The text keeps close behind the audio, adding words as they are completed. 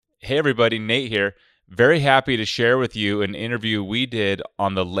Hey, everybody, Nate here. Very happy to share with you an interview we did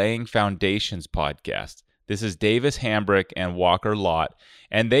on the Laying Foundations podcast. This is Davis Hambrick and Walker Lott,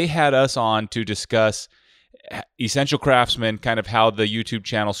 and they had us on to discuss Essential Craftsman, kind of how the YouTube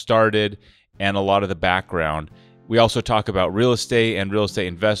channel started, and a lot of the background. We also talk about real estate and real estate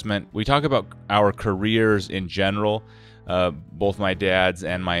investment. We talk about our careers in general, both my dad's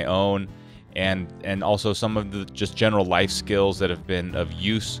and my own, and also some of the just general life skills that have been of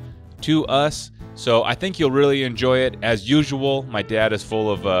use to us. So I think you'll really enjoy it. As usual, my dad is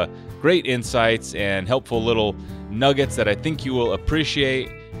full of great insights and helpful little nuggets that I think you will appreciate.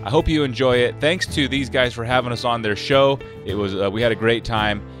 I hope you enjoy it. Thanks to these guys for having us on their show. It was we had a great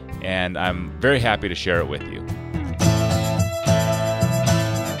time, and I'm very happy to share it with you.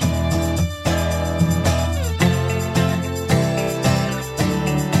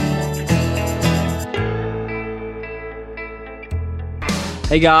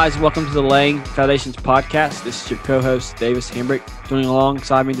 Hey guys, welcome to the Laying Foundations podcast. This is your co-host, Davis Hambrick. Joining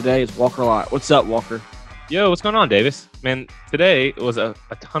alongside me today is Walker Lott. What's up, Walker? Yo, what's going on, Davis? Man, today was a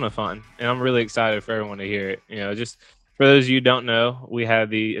ton of fun, and I'm really excited for everyone to hear it. Just for those of you who don't know, we have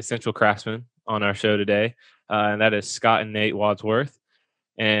the Essential Craftsman on our show today, and that is Scott and Nate Wadsworth,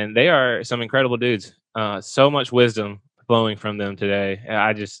 and they are some incredible dudes. So much wisdom flowing from them today.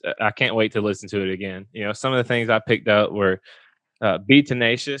 I can't wait to listen to it again. Some of the things I picked up were be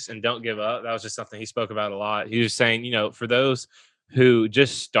tenacious and don't give up. That was just something he spoke about a lot. He was saying, for those who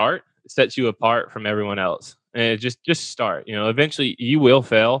just start, it sets you apart from everyone else. And just start. Eventually you will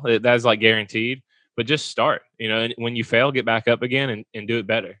fail. That is like guaranteed. But just start. And when you fail, get back up again and do it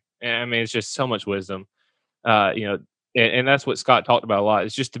better. And I mean, it's just so much wisdom. And that's what Scott talked about a lot.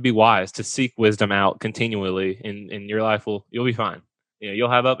 It's just to be wise, to seek wisdom out continually, and your life you'll be fine. You'll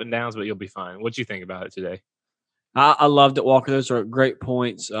have up and downs, but you'll be fine. What do you think about it today? I loved it, Walker. Those are great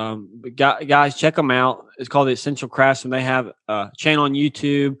points. But guys, check them out. It's called the Essential Craftsman. They have a channel on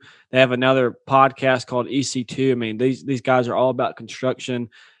YouTube. They have another podcast called EC2. I mean, these guys are all about construction.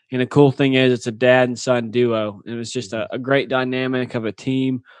 And the cool thing is it's a dad and son duo. And it's just a great dynamic of a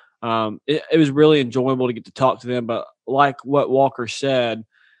team. It was really enjoyable to get to talk to them. But like what Walker said,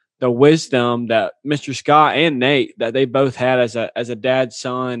 the wisdom that Mr. Scott and Nate that they both had as a dad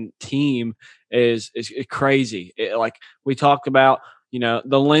son team is crazy. Like we talked about,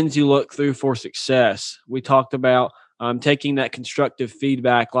 the lens you look through for success. We talked about taking that constructive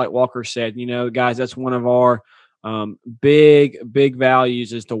feedback, like Walker said. Guys, that's one of our big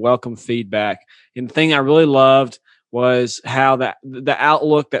values is to welcome feedback. And the thing I really loved was how the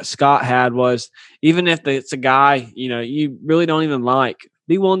outlook that Scott had was, even if it's a guy you really don't even like,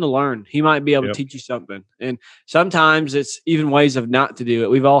 be willing to learn. He might be able to teach you something. And sometimes it's even ways of not to do it.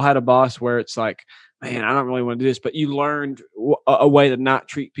 We've all had a boss where it's like, man, I don't really want to do this, but you learned a way to not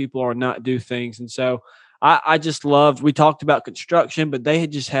treat people or not do things. And so I just loved, we talked about construction, but they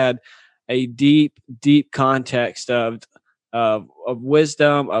had just had a deep context of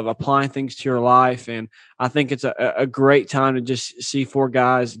wisdom, of applying things to your life. And I think it's a great time to just see four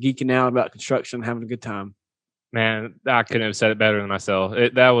guys geeking out about construction and having a good time. Man, I couldn't have said it better than myself.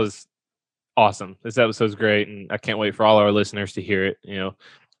 That was awesome. This episode's great, and I can't wait for all our listeners to hear it.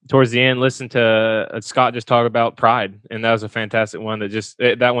 Towards the end, listen to Scott just talk about pride, and that was a fantastic one.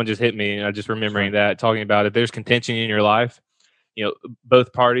 That one just hit me. I just remembering that, talking about if there's contention in your life,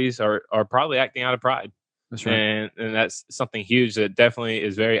 both parties are probably acting out of pride. That's right. And that's something huge that definitely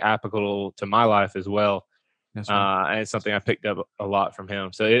is very applicable to my life as well. That's right. And it's something I picked up a lot from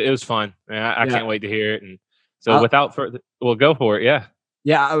him. So it was fun. And I can't wait to hear it. And so without further, we'll go for it. Yeah.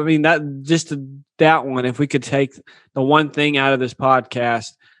 Yeah. I mean, that one, if we could take the one thing out of this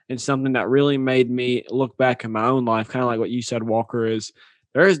podcast and something that really made me look back in my own life, kind of like what you said, Walker, is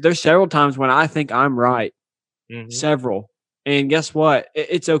there's several times when I think I'm right. Mm-hmm. Several. And guess what?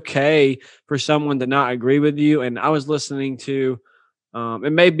 It's okay for someone to not agree with you. And I was listening to,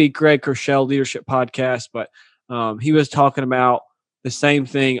 it may be Greg Kershell Leadership Podcast, but he was talking about the same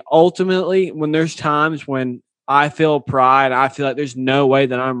thing. Ultimately, when there's times when I feel pride, I feel like there's no way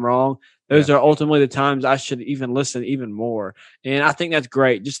that I'm wrong. Those are ultimately the times I should even listen even more. And I think that's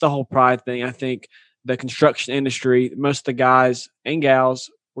great. Just the whole pride thing. I think the construction industry, most of the guys and gals,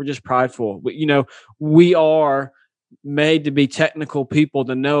 we're just prideful. But, we are made to be technical people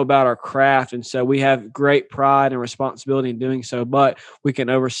to know about our craft. And so we have great pride and responsibility in doing so, but we can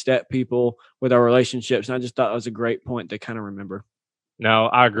overstep people with our relationships. And I just thought that was a great point to kind of remember. No,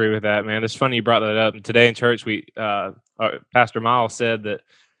 I agree with that, man. It's funny you brought that up. Today in church, Pastor Miles said that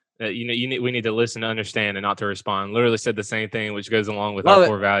we need to listen to understand and not to respond. Literally said the same thing, which goes along with our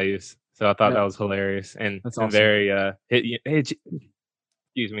core values. So I thought that was hilarious and that's awesome. Very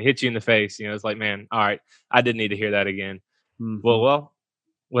hit you in the face. It's like, man, all right, I did need to hear that again. Mhm. Well,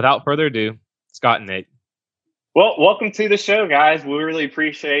 without further ado, Scott and Nate. Well, welcome to the show, guys. We really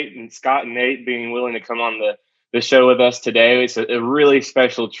appreciate Scott and Nate being willing to come on the show with us today. It's a really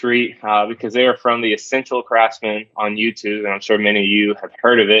special treat because they are from the Essential Craftsman on YouTube, and I'm sure many of you have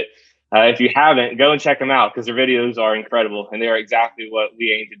heard of it. If you haven't, go and check them out because their videos are incredible, and they are exactly what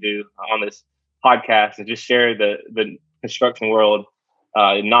we aim to do on this podcast, and just share the construction world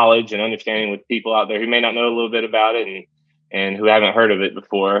knowledge and understanding with people out there who may not know a little bit about it and who haven't heard of it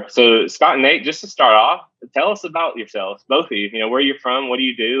before. So Scott and Nate, just to start off, tell us about yourselves, both of you. Where you're from, what do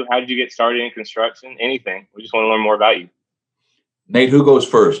you do? How did you get started in construction? Anything. We just want to learn more about you. Nate, who goes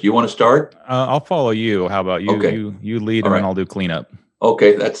first? You want to start? I'll follow you. How about you? Okay. You lead, and then I'll do cleanup.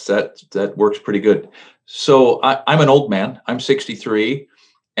 Okay, that works pretty good. So I'm an old man. I'm 63,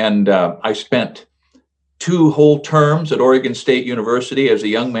 and I spent 2 whole terms at Oregon State University as a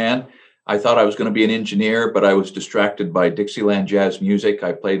young man. I thought I was going to be an engineer, but I was distracted by Dixieland jazz music.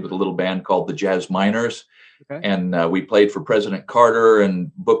 I played with a little band called the Jazz Miners, and we played for President Carter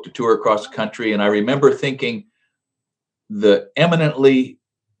and booked a tour across the country. And I remember thinking the eminently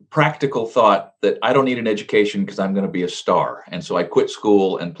practical thought that I don't need an education because I'm going to be a star. And so I quit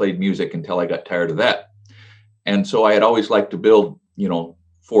school and played music until I got tired of that. And so I had always liked to build,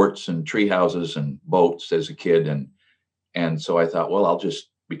 forts and tree houses and boats as a kid. And so I thought, well, I'll just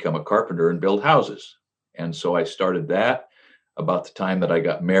become a carpenter and build houses. And so I started that about the time that I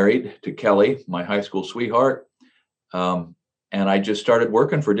got married to Kelly, my high school sweetheart. And I just started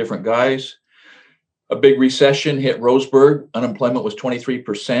working for different guys. A big recession hit Roseburg. Unemployment was 23%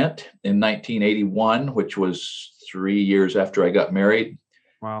 in 1981, which was 3 years after I got married.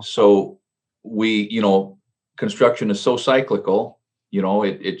 Wow. So construction is so cyclical.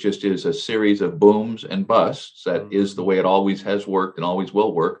 It just is a series of booms and busts. That is the way it always has worked and always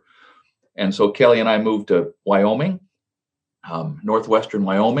will work. And so Kelly and I moved to Wyoming, northwestern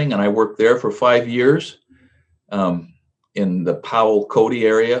Wyoming, and I worked there for 5 years in the Powell Cody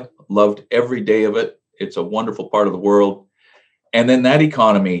area. Loved every day of it. It's a wonderful part of the world. And then that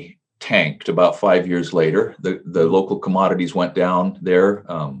economy tanked about 5 years later. The local commodities went down there.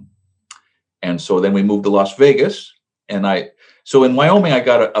 And so then we moved to Las Vegas. So in Wyoming, I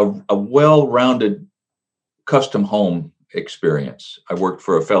got a well-rounded custom home experience. I worked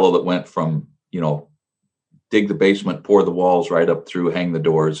for a fellow that went from, dig the basement, pour the walls, right up through hang the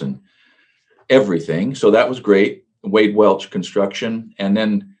doors and everything. So that was great. Wade Welch Construction. And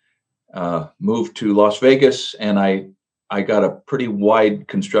then moved to Las Vegas, and I got a pretty wide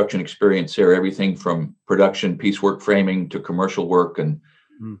construction experience there, everything from production, piecework framing to commercial work and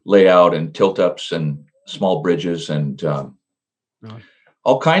layout and tilt-ups and small bridges and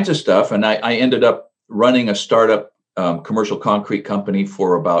all kinds of stuff. And I ended up running a startup commercial concrete company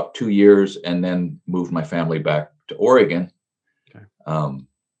for about 2 years and then moved my family back to Oregon.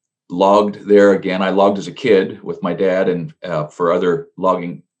 Logged there again. I logged as a kid with my dad and for other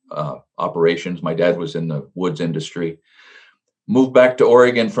logging operations. My dad was in the woods industry. Moved back to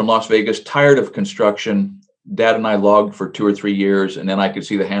Oregon from Las Vegas, tired of construction. Dad and I logged for 2 or 3 years, and then I could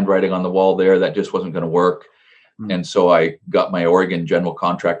see the handwriting on the wall there. That just wasn't going to work. And so I got my Oregon general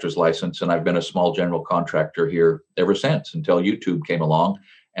contractor's license, and I've been a small general contractor here ever since until YouTube came along.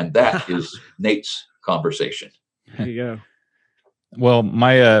 And that is Nate's conversation. There you go. Well,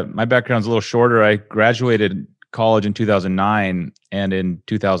 my background's a little shorter. I graduated college in 2009, and in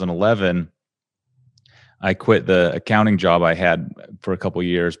 2011, I quit the accounting job I had for a couple of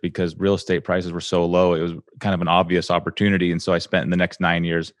years because real estate prices were so low. It was kind of an obvious opportunity, and so I spent the next 9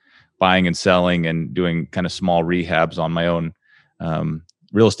 years buying and selling and doing kind of small rehabs on my own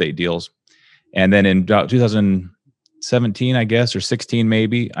real estate deals. And then in 2017, I guess, or 16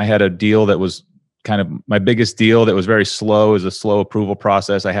 maybe, I had a deal that was kind of my biggest deal that was very slow. It was a slow approval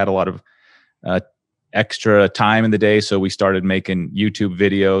process. I had a lot of extra time in the day, so we started making YouTube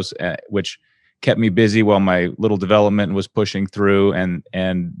videos, which kept me busy while my little development was pushing through,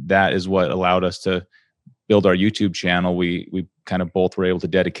 and that is what allowed us to build our YouTube channel. We kind of both were able to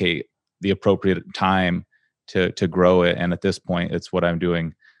dedicate the appropriate time to grow it, and at this point, it's what I'm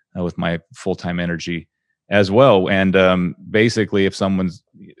doing with my full-time energy as well. And basically, if our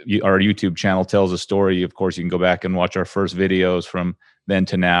YouTube channel tells a story, of course, you can go back and watch our first videos from then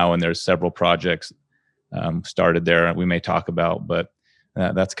to now, and there's several projects started there we may talk about, but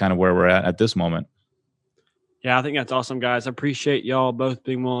that's kind of where we're at this moment. Yeah, I think that's awesome, guys. I appreciate y'all both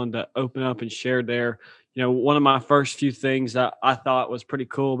being willing to open up and share there. One of my first few things that I thought was pretty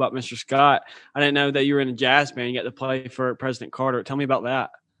cool about Mr. Scott, I didn't know that you were in a jazz band. You got to play for President Carter. Tell me about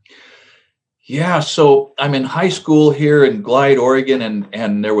that. Yeah, so I'm in high school here in Glide, Oregon,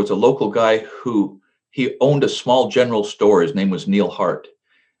 and there was a local guy who he owned a small general store. His name was Neil Hart,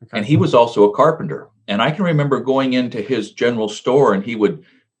 and he was also a carpenter. And I can remember going into his general store, and he would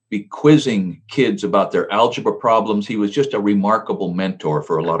be quizzing kids about their algebra problems. He was just a remarkable mentor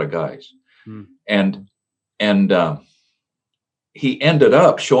for a lot of guys, Hmm. and he ended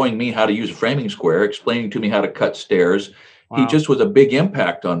up showing me how to use a framing square, explaining to me how to cut stairs. He Wow. just was a big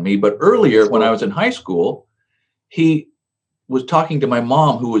impact on me. But earlier, when I was in high school, he was talking to my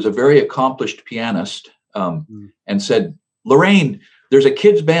mom, who was a very accomplished pianist, and said, "Lorraine, there's a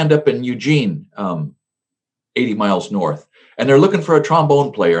kids band up in Eugene, 80 miles north, and they're looking for a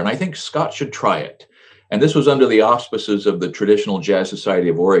trombone player, and I think Scott should try it." And this was under the auspices of the Traditional Jazz Society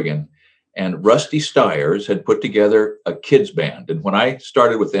of Oregon. And Rusty Stiers had put together a kids band. And when I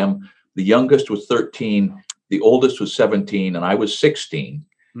started with them, the youngest was 13, the oldest was 17, and I was 16.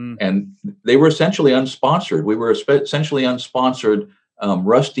 And they were essentially unsponsored. We were essentially unsponsored.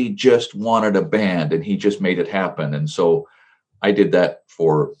 Rusty just wanted a band, and he just made it happen. And so I did that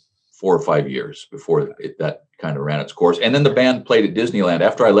for 4 or 5 years before that kind of ran its course. And then the band played at Disneyland.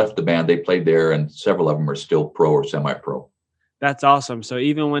 After I left the band, they played there, and several of them are still pro or semi-pro. That's awesome. So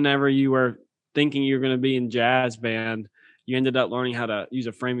even whenever you were thinking you were going to be in jazz band, you ended up learning how to use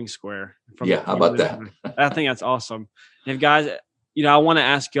a framing square. Yeah, how about that? I think that's awesome. And guys, I want to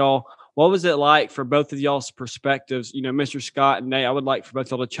ask y'all, what was it like for both of y'all's perspectives? Mr. Scott and Nate, I would like for both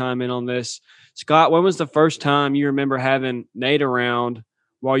of y'all to chime in on this. Scott, when was the first time you remember having Nate around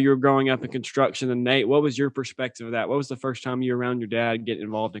while you were growing up in construction? And Nate, what was your perspective of that? What was the first time you were around your dad getting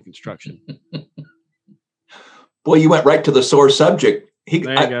involved in construction? Boy, you went right to the sore subject. There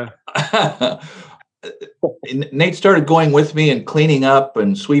you go. Nate started going with me and cleaning up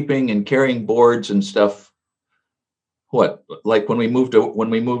and sweeping and carrying boards and stuff. What, like when we moved,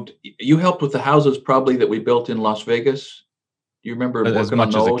 you helped with the houses probably that we built in Las Vegas. Do you remember As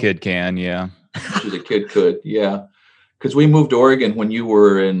much as a kid can, yeah. As much as a kid could, yeah. Because we moved to Oregon when you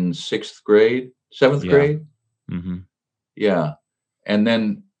were in 6th grade, 7th grade. Mm-hmm. Yeah. And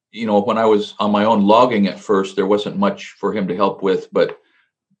then, when I was on my own logging at first, there wasn't much for him to help with, but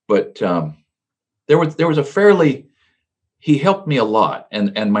there was he helped me a lot,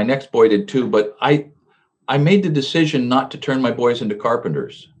 and my next boy did too. But I made the decision not to turn my boys into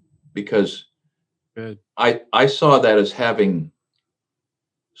carpenters because I saw that as having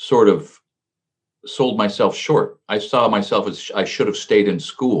sort of sold myself short. I saw myself as I should have stayed in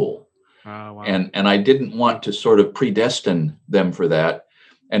school. Oh, wow. And I didn't want to sort of predestine them for that.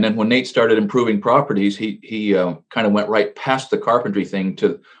 And then when Nate started improving properties, he kind of went right past the carpentry thing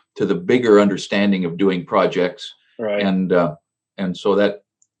to the bigger understanding of doing projects. Right. And so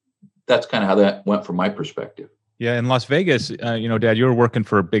that's kind of how that went from my perspective. Yeah, in Las Vegas, Dad, you were working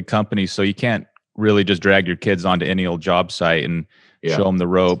for a big company, so you can't really just drag your kids onto any old job site and show them the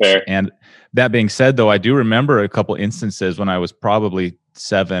ropes. And that being said, though, I do remember a couple instances when I was probably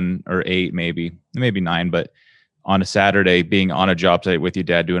 7 or 8, maybe 9, but on a Saturday being on a job site with your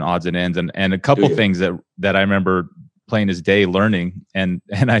dad doing odds and ends, and a couple things that I remember plain as day learning, and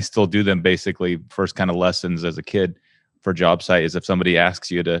I still do them basically. First kind of lessons as a kid for job site is if somebody asks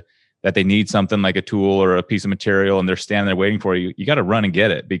you that they need something like a tool or a piece of material and they're standing there waiting for you, you got to run and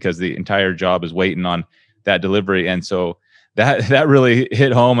get it because the entire job is waiting on that delivery. And so that really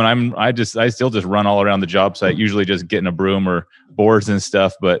hit home, and I still just run all around the job site, usually just getting a broom or boards and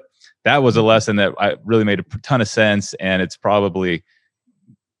stuff. But that was a lesson that really made a ton of sense, and it's probably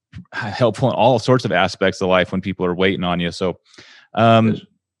helpful in all sorts of aspects of life when people are waiting on you. So,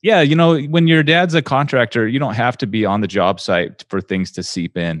 yeah, when your dad's a contractor, you don't have to be on the job site for things to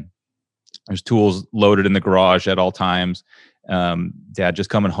seep in. There's tools loaded in the garage at all times. Dad just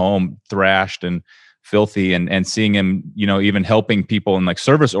coming home thrashed and filthy, and seeing him, even helping people in like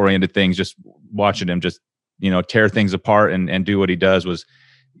service oriented things, just watching him just, tear things apart and do what he does was,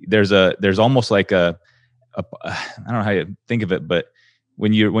 there's almost like I don't know how you think of it, but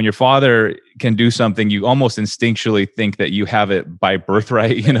when your father can do something, you almost instinctually think that you have it by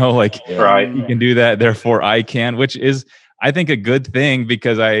birthright, like right. You can do that, therefore I can, which is, I think, a good thing,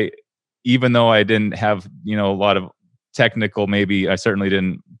 because even though I didn't have, a lot of technical, maybe I certainly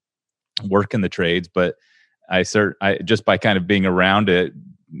didn't work in the trades, but I just by kind of being around it,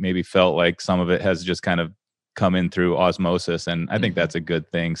 maybe felt like some of it has just kind of come in through osmosis, and I think that's a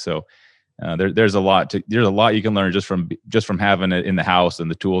good thing. So there's a lot you can learn just from having it in the house and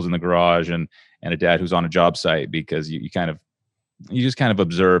the tools in the garage and a dad who's on a job site, because you just kind of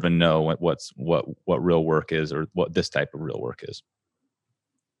observe and know what real work is, or what this type of real work is.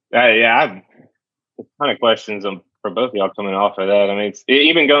 Yeah, I have a ton of questions for both of y'all coming off of that. I mean,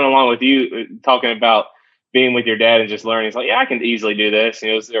 even going along with you talking about being with your dad and just learning. It's like, yeah, I can easily do this.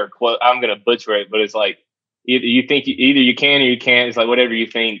 You know, there quote. I'm going to butcher it, but it's like you think either you can or you can't. It's like whatever you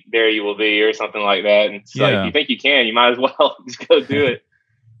think, there you will be, or something like that. And it's like you think you can, you might as well just go do it.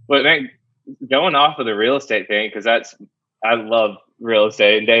 But man, going off of the real estate thing, because I love real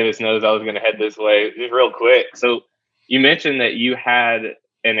estate, and Davis knows I was going to head this way just real quick. So you mentioned that you had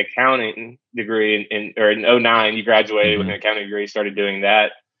an accounting degree in 2009, you graduated with an accounting degree, started doing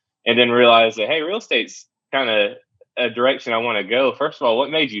that, and then realized that, hey, real estate's kind of a direction I want to go. First of all,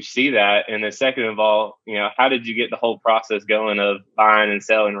 what made you see that? And then second of all, you know, how did you get the whole process going of buying and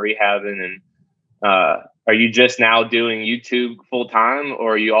selling, rehabbing? And are you just now doing YouTube full time,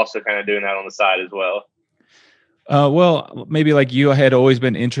 or are you also kind of doing that on the side as well? Well, maybe like you, I had always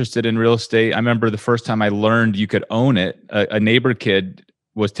been interested in real estate. I remember the first time I learned you could own it, a neighbor kid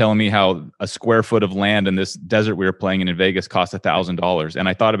was telling me how a square foot of land in this desert we were playing in Vegas cost $1,000. And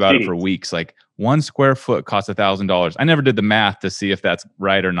I thought about it for weeks, like 1 square foot costs $1,000. I never did the math to see if that's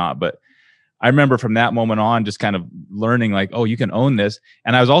right or not, but I remember from that moment on just kind of learning like, oh, you can own this.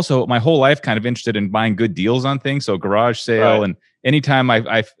 And I was also my whole life kind of interested in buying good deals on things. So garage sale. Right. And anytime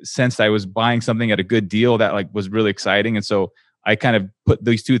I sensed I was buying something at a good deal, that like was really exciting. And so I kind of put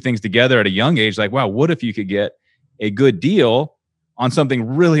these two things together at a young age, like, wow, what if you could get a good deal on something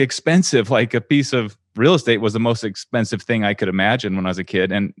really expensive? Like a piece of real estate was the most expensive thing I could imagine when I was a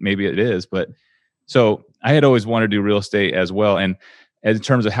kid. And maybe it is, but so I had always wanted to do real estate as well. And in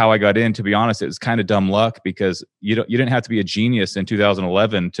terms of how I got in, to be honest, it was kind of dumb luck because you didn't have to be a genius in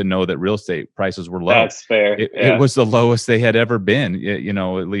 2011 to know that real estate prices were low. That's fair. It was the lowest they had ever been, you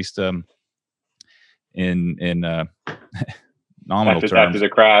know, at least in nominal terms. After the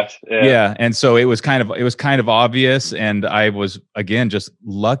crash. Yeah. And so it was kind of obvious. And I was, again, just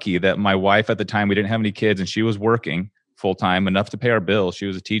lucky that my wife at the time, we didn't have any kids and she was working full time enough to pay our bills. She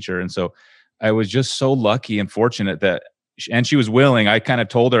was a teacher. And so I was just so lucky and fortunate that, and she was willing. I kind of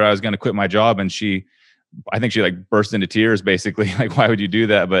told her I was going to quit my job, and I think she like burst into tears, basically. Like, why would you do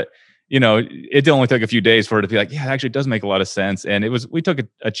that? But you know, it only took a few days for her to be like, yeah, it actually does make a lot of sense. And we took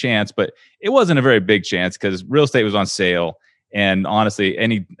a chance, but it wasn't a very big chance because real estate was on sale. And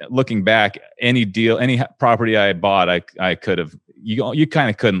honestly, looking back, any deal, any property I had bought, I could have. You kind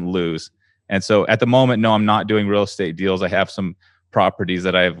of couldn't lose. And so at the moment, no, I'm not doing real estate deals. I have some properties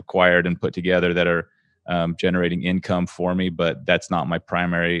that I have acquired and put together that are generating income for me, but that's not my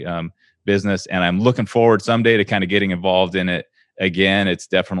primary business. And I'm looking forward someday to kind of getting involved in it again. It's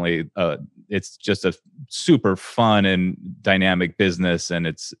definitely it's just a super fun and dynamic business, and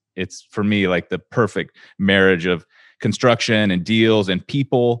it's for me like the perfect marriage of construction and deals and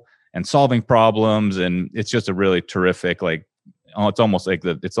people and solving problems, and it's just a really terrific it's almost like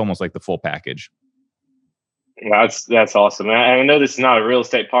the full package. That's awesome. I know this is not a real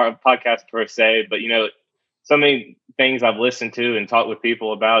estate podcast per se, but you know, so many things I've listened to and talked with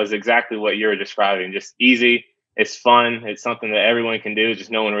people about is exactly what you're describing. Just easy. It's fun. It's something that everyone can do.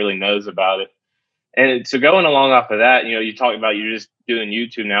 Just no one really knows about it. And so going along off of that, you know, you talked about you're just doing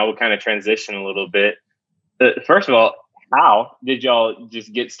YouTube now. We'll kind of transition a little bit. First of all, how did y'all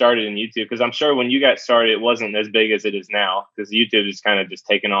just get started in YouTube? Because I'm sure when you got started, it wasn't as big as it is now, because YouTube has kind of just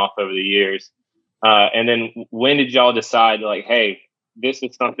taken off over the years. And then when did y'all decide like, hey, this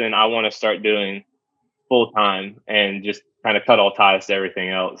is something I want to start doing full time and just kind of cut all ties to everything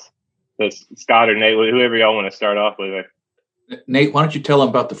else? So Scott or Nate, whoever y'all want to start off with. Nate, why don't you tell them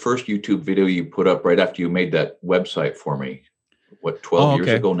about the first YouTube video you put up right after you made that website for me? What, 12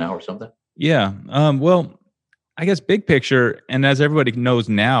 years ago now or something? Yeah. Well, I guess big picture, and as everybody knows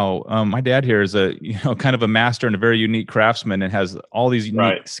now, my dad here is kind of a master and a very unique craftsman and has all these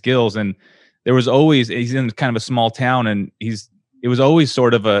unique skills. And there was always, he's in kind of a small town, and it was always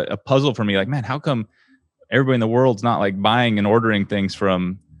sort of a puzzle for me. Like, man, how come everybody in the world's not like buying and ordering things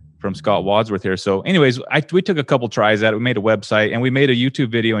from Scott Wadsworth here? So anyways, we took a couple tries at it. We made a website and we made a YouTube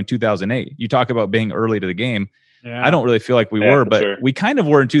video in 2008. You talk about being early to the game. Yeah. I don't really feel like we were, but we kind of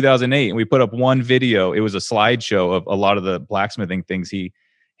were in 2008, and we put up one video. It was a slideshow of a lot of the blacksmithing things he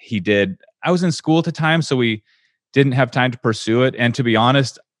did. I was in school at the time, so we didn't have time to pursue it. And to be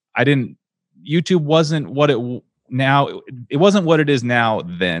honest, YouTube wasn't what it wasn't what it is now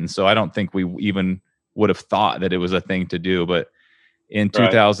then. So I don't think we even would have thought that it was a thing to do. But in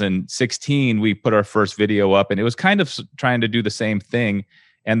 2016, we put our first video up, and it was kind of trying to do the same thing.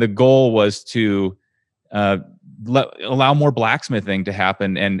 And the goal was to allow more blacksmithing to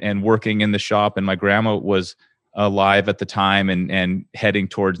happen and working in the shop. And my grandma was alive at the time and heading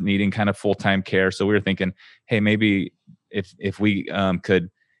towards needing kind of full-time care. So we were thinking, hey, maybe if we could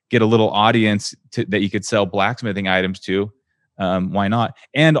get a little audience that you could sell blacksmithing items to, why not?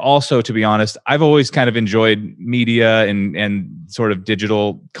 And also, to be honest, I've always kind of enjoyed media and sort of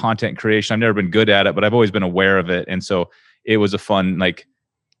digital content creation. I've never been good at it, but I've always been aware of it. And so it was a fun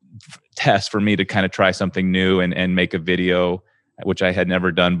test for me to kind of try something new and make a video, which I had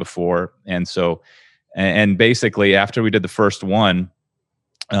never done before. And so, and basically after we did the first one,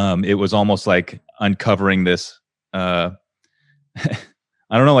 it was almost like uncovering this, I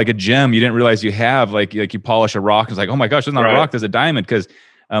don't know, like a gem you didn't realize you have, like you polish a rock. It's like, oh my gosh, it's not a rock, there's a diamond. Cause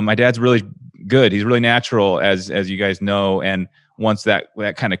my dad's really good. He's really natural, as you guys know. And once that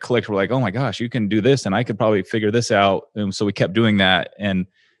kind of clicked, we're like, oh my gosh, you can do this. And I could probably figure this out. And so we kept doing that. And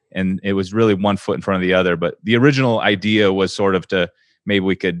it was really one foot in front of the other. But the original idea was sort of to, maybe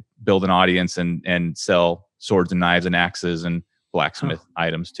we could build an audience and sell swords and knives and axes and blacksmith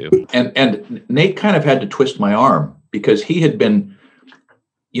items too. And Nate kind of had to twist my arm because he had been,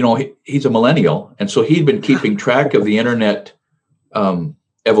 he's a millennial. And so he'd been keeping track of the internet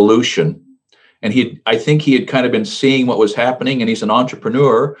evolution. And I think he had kind of been seeing what was happening, and he's an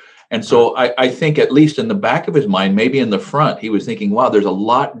entrepreneur. And so I think, at least in the back of his mind, maybe in the front, he was thinking, wow, there's a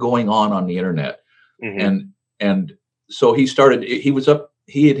lot going on the internet. Mm-hmm. And so he was up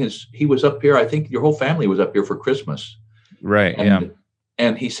here. I think your whole family was up here for Christmas. Right.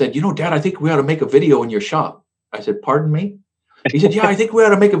 And he said, Dad, I think we ought to make a video in your shop. I said, pardon me? He said, yeah, I think we ought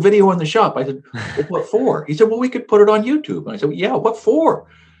to make a video in the shop. I said, well, what for? He said, well, we could put it on YouTube. And I said, well, yeah, what for?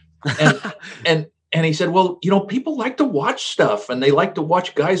 And he said, well, people like to watch stuff, and they like to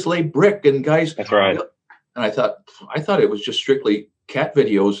watch guys lay brick and guys. That's right. And I thought it was just strictly cat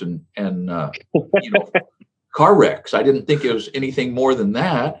videos and car wrecks. I didn't think it was anything more than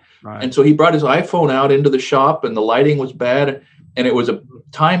that. Right. And so he brought his iPhone out into the shop, and the lighting was bad. And it was a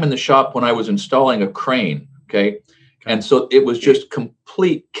time in the shop when I was installing a crane. Okay. And so it was just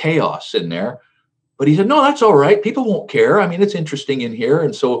complete chaos in there. But he said, no, that's all right. People won't care. I mean, it's interesting in here.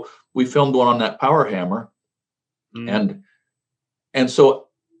 And so we filmed one on that power hammer. Mm. And so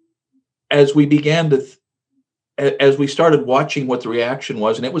as we began as we started watching what the reaction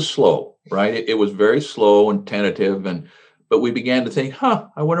was, and it was slow, right? It was very slow and tentative. But we began to think, I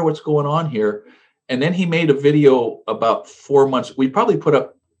wonder what's going on here. And then he made a video about 4 months. We probably put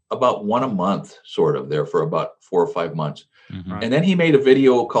up about one a month, sort of, there for about 4 or 5 months. Mm-hmm. And then he made a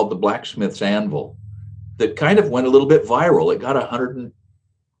video called The Blacksmith's Anvil that kind of went a little bit viral. It got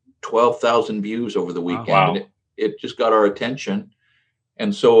 112,000 views over the weekend. Wow. And it just got our attention.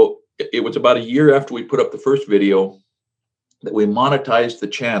 And so it was about a year after we put up the first video that we monetized the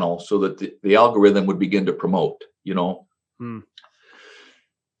channel so that the algorithm would begin to promote,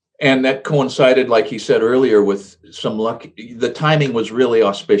 And that coincided, like he said earlier, with some luck. The timing was really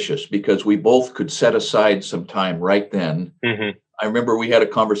auspicious because we both could set aside some time right then. Mm-hmm. I remember we had a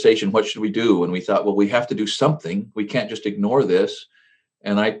conversation, what should we do? And we thought, well, we have to do something. We can't just ignore this.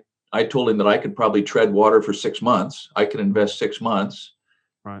 And I told him that I could probably tread water for 6 months. I could invest 6 months.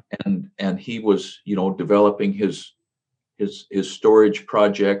 Right. And he was, developing his storage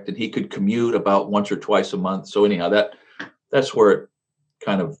project, and he could commute about once or twice a month. So anyhow, that's where it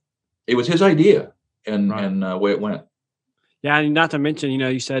kind of, it was his idea and way it went. Yeah. And not to mention,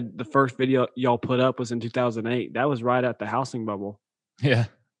 you said the first video y'all put up was in 2008. That was right at the housing bubble. Yeah.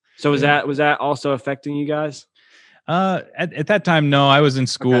 So was that also affecting you guys? At that time, no, I was in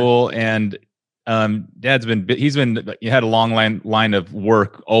school. Okay. And Dad's he had a long line of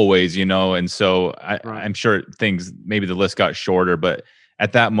work always, and so I'm sure maybe the list got shorter, but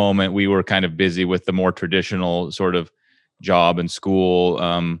at that moment we were kind of busy with the more traditional sort of job and school.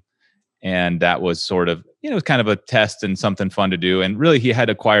 And that was sort of, it was kind of a test and something fun to do. And really he had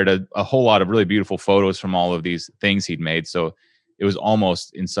acquired a whole lot of really beautiful photos from all of these things he'd made. So it was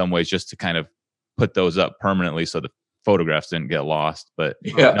almost in some ways just to kind of put those up permanently so the photographs didn't get lost. But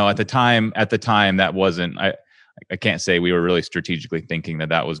no, at the time that wasn't, I can't say we were really strategically thinking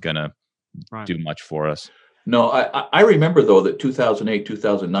that was going to do much for us. No, I remember though that 2008,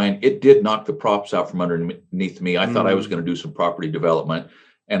 2009, it did knock the props out from underneath me. I thought I was going to do some property development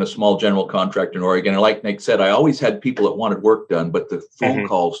and a small general contractor in Oregon. And like Nick said, I always had people that wanted work done, but the phone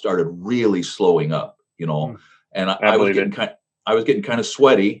calls started really slowing up, and I was getting kind of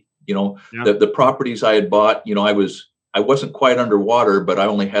sweaty, the properties I had bought, I wasn't quite underwater, but I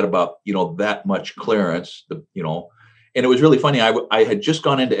only had about, that much clearance, and it was really funny. I had just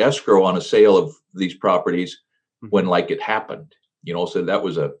gone into escrow on a sale of these properties when it happened, so that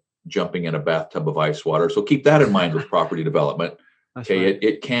was a jumping in a bathtub of ice water. So keep that in mind with property development. That's okay. Right.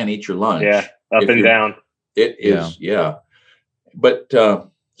 It can eat your lunch. Yeah. Up and down. It is. Yeah. But,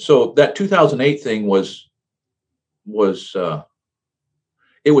 so that 2008 thing was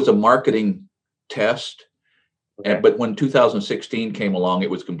it was a marketing test. Okay. But when 2016 came along, it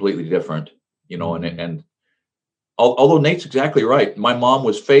was completely different, and although Nate's exactly right, my mom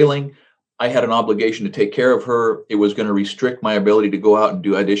was failing. I had an obligation to take care of her. It was going to restrict my ability to go out and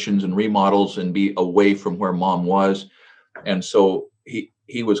do additions and remodels and be away from where mom was. And so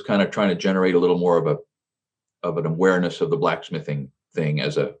he was kind of trying to generate a little more of an awareness of the blacksmithing thing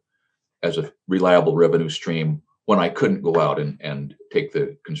as a reliable revenue stream when I couldn't go out and take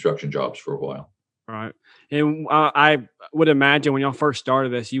the construction jobs for a while. Right. And I would imagine when y'all first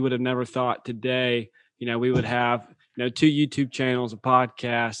started this, you would have never thought today, we would have, 2 YouTube channels, a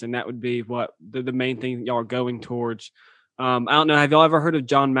podcast, and that would be what the main thing y'all are going towards. I don't know. Have y'all ever heard of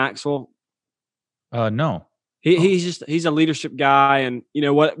John Maxwell? No. He's a leadership guy. And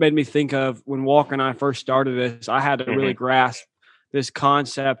what made me think of when Walker and I first started this, I had to really grasp this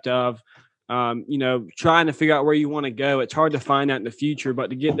concept of, trying to figure out where you want to go. It's hard to find out in the future, but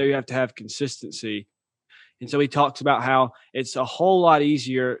to get there, you have to have consistency. And so he talks about how it's a whole lot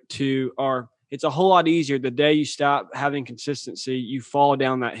easier the day you stop having consistency, you fall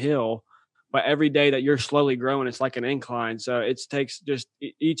down that hill. But every day that you're slowly growing, it's like an incline. So it takes just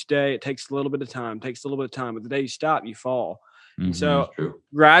each day, it takes a little bit of time, But the day you stop, you fall. And so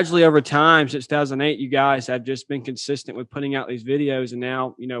gradually over time, since 2008, you guys have just been consistent with putting out these videos. And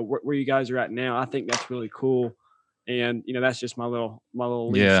now, where you guys are at now, I think that's really cool. And, that's just my little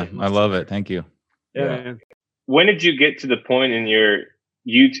Yeah, I love it. Thank you. Yeah, man. When did you get to the point in your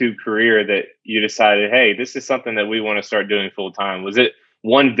YouTube career that you decided, hey, this is something that we want to start doing full time? Was it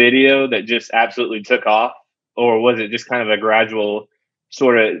one video that just absolutely took off, or was it just kind of a gradual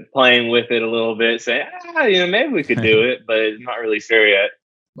sort of playing with it a little bit, saying, maybe we could do it, but it's not really sure yet?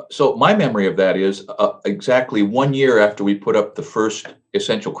 So my memory of that is exactly 1 year after we put up the first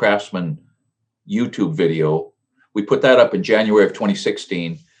Essential Craftsman YouTube video. We put that up in January of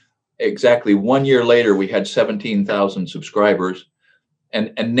 2016. Exactly 1 year later, we had 17,000 subscribers.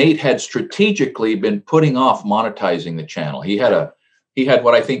 And Nate had strategically been putting off monetizing the channel. He had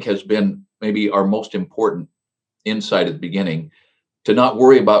what I think has been maybe our most important insight at the beginning, to not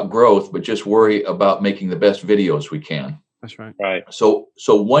worry about growth, but just worry about making the best videos we can. That's right. Right. So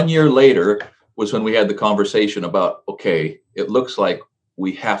 1 year later was when we had the conversation about, okay, it looks like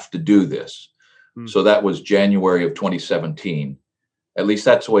we have to do this. So that was January of 2017. At least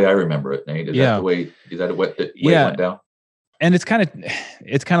that's the way I remember it, Nate. Is that the way it went down? And it's kind of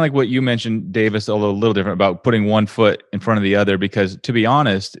like what you mentioned, Davis, although a little different, about putting one foot in front of the other, because to be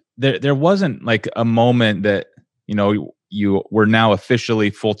honest, there wasn't like a moment that, you were now officially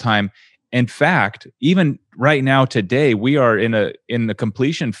full-time. In fact, even right now today, we are in the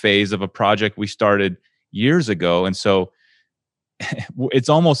completion phase of a project we started years ago. And so it's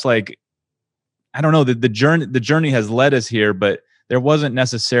almost like, I don't know, the journey has led us here, but there wasn't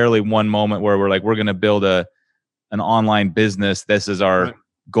necessarily one moment where we're like, we're going to build an online business. This is our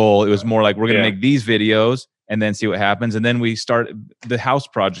goal. It was more like, we're going to make these videos and then see what happens. And then we start the house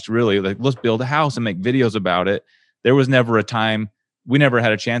project, really like, let's build a house and make videos about it. There was never a time, we never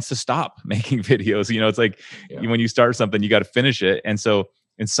had a chance to stop making videos. It's like when you start something, you got to finish it. And so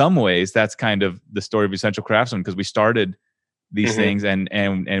in some ways, that's kind of the story of Essential Craftsman, because we started these things and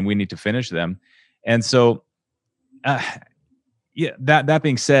we need to finish them. And so, that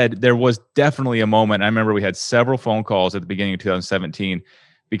being said, there was definitely a moment. I remember we had several phone calls at the beginning of 2017,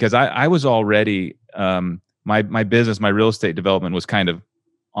 because I was already, my business, my real estate development was kind of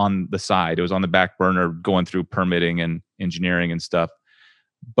on the side. It was on the back burner, going through permitting and engineering and stuff.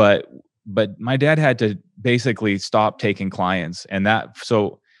 But my dad had to basically stop taking clients,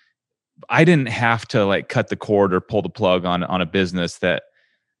 so I didn't have to like cut the cord or pull the plug on a business that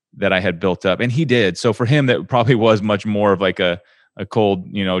I had built up, and he did. So for him, that probably was much more of like a cold,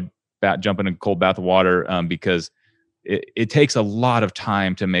 jumping in a cold bath of water, because it takes a lot of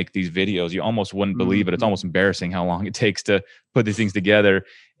time to make these videos. You almost wouldn't believe it. It's almost embarrassing how long it takes to put these things together.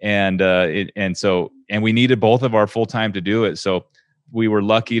 And we needed both of our full time to do it. So we were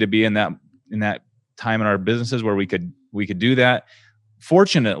lucky to be in that time in our businesses where we could do that.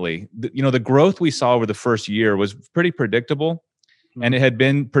 Fortunately, the growth we saw over the first year was pretty predictable, and it had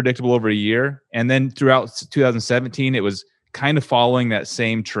been predictable over a year. And then throughout 2017, it was kind of following that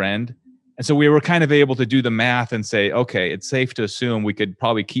same trend. And so we were kind of able to do the math and say, okay, it's safe to assume we could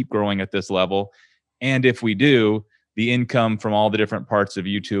probably keep growing at this level. And if we do, the income from all the different parts of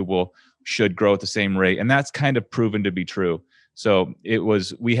YouTube should grow at the same rate. And that's kind of proven to be true. So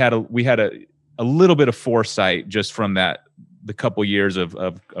we had a little bit of foresight just from the couple years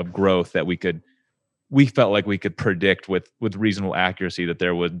of growth that we felt like we could predict with reasonable accuracy that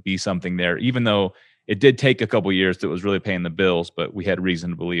there would be something there, even though it did take a couple years that was really paying the bills, but we had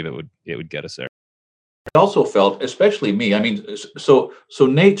reason to believe it would get us there. I also felt, especially me, I mean, so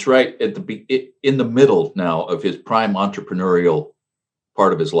Nate's right in the middle now of his prime entrepreneurial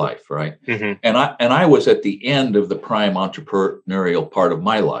part of his life, right? Mm-hmm. And I was at the end of the prime entrepreneurial part of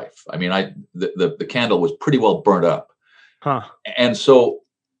my life. I mean, the candle was pretty well burnt up. Huh. And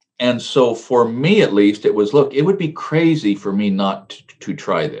so for me, at least, it was, look, it would be crazy for me not to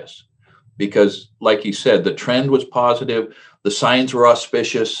try this, because like you said, the trend was positive. The signs were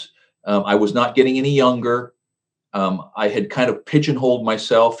auspicious. I was not getting any younger. I had kind of pigeonholed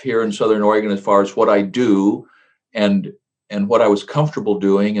myself here in Southern Oregon as far as what I do and what I was comfortable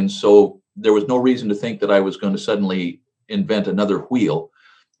doing. And so there was no reason to think that I was going to suddenly invent another wheel.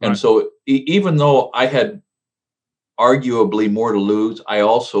 Right. And so even though I had arguably more to lose, I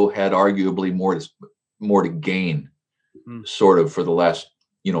also had arguably more to gain, sort of, for the last,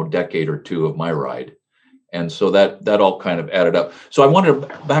 decade or two of my ride. And so that all kind of added up. So I wanted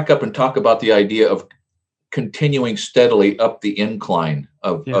to back up and talk about the idea of continuing steadily up the incline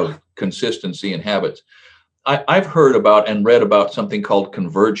of consistency and habits. I've heard about and read about something called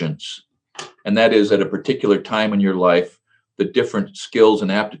convergence. And that is, at a particular time in your life, the different skills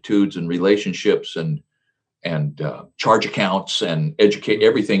and aptitudes and relationships and charge accounts and educate,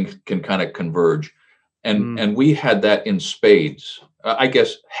 everything can kind of converge. And we had that in spades. I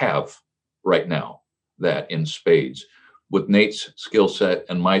guess have right now that in spades with Nate's skill set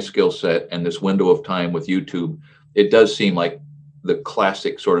and my skill set and this window of time with YouTube. It does seem like the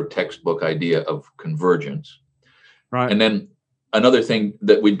classic sort of textbook idea of convergence. Right. And then another thing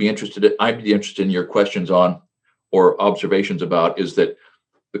that I'd be interested in your questions on or observations about is that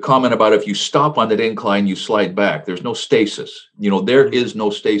the comment about if you stop on that incline, you slide back. There's no stasis. There is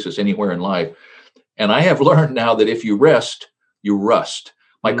no stasis anywhere in life. And I have learned now that if you rest, you rust.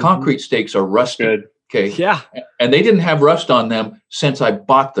 My concrete stakes are rusted. Okay. Yeah. And they didn't have rust on them since I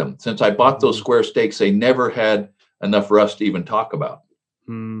bought them. Since I bought those square stakes, they never had enough rust to even talk about.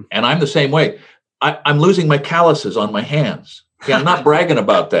 And I'm the same way. I'm losing my calluses on my hands. Okay, I'm not bragging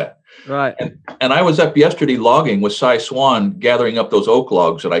about that. Right. And I was up yesterday logging with Cy Swan, gathering up those oak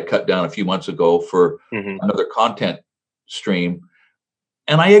logs that I cut down a few months ago for another content stream.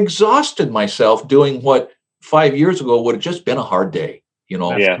 And I exhausted myself doing what 5 years ago would have just been a hard day,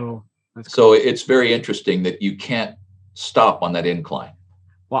 That's cool. That's So it's very interesting that you can't stop on that incline.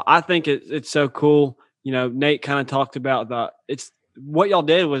 Well, I think it's so cool. Nate kind of talked about what y'all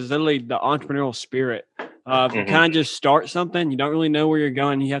did was literally the entrepreneurial spirit of you kind of just start something. You don't really know where you're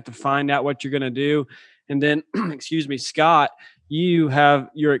going. You have to find out what you're going to do. And then, Scott, you have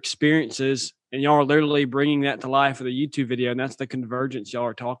your experiences and y'all are literally bringing that to life with a YouTube video. And that's the convergence y'all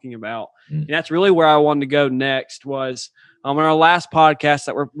are talking about. And that's really where I wanted to go next was on our last podcast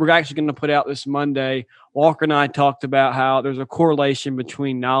that we're actually going to put out this Monday. Walker and I talked about how there's a correlation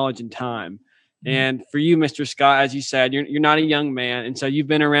between knowledge and time. And for you, Mr. Scott, as you said, you're not a young man. And so you've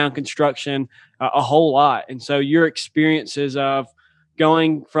been around construction a whole lot. And so your experiences of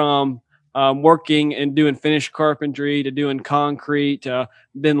going from working and doing finished carpentry to doing concrete to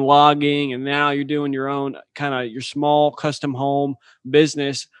then logging, and now you're doing your own kind of your small custom home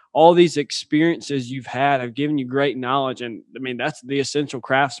business. All these experiences you've had have given you great knowledge. And I mean, that's the essential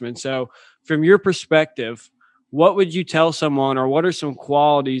craftsman. So from your perspective, what would you tell someone, or what are some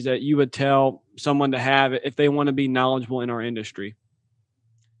qualities that you would tell someone to have if they want to be knowledgeable in our industry?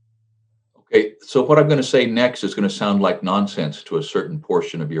 Okay, so what I'm going to say next is going to sound like nonsense to a certain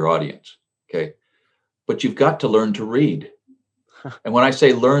portion of your audience. Okay, but you've got to learn to read. And when I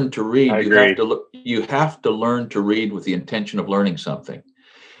say learn to read, you have to learn to read with the intention of learning something.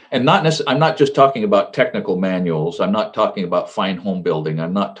 And I'm not just talking about technical manuals. I'm not talking about fine home building.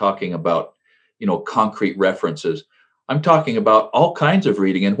 I'm not talking about concrete references. I'm talking about all kinds of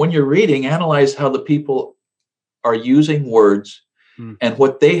reading. And when you're reading, analyze how the people are using words and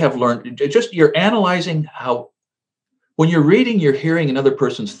what they have learned. Just you're analyzing how, when you're reading, you're hearing another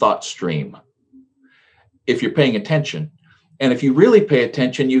person's thought stream. If you're paying attention, and if you really pay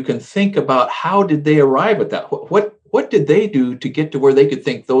attention, you can think about how did they arrive at that? What did they do to get to where they could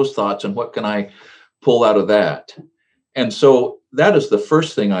think those thoughts, and what can I pull out of that? And so that is the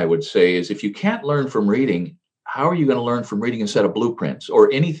first thing I would say is, if you can't learn from reading, how are you going to learn from reading a set of blueprints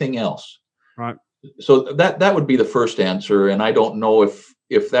or anything else? Right. So that would be the first answer. And I don't know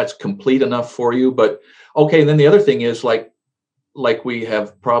if that's complete enough for you, but okay. Then the other thing is like we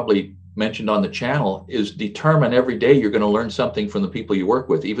have probably mentioned on the channel is determine every day you're going to learn something from the people you work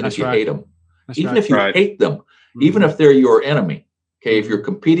with, even if you hate them, even if you hate them, even if they're your enemy. Okay. If you're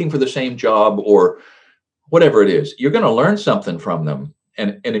competing for the same job or whatever it is, you're going to learn something from them.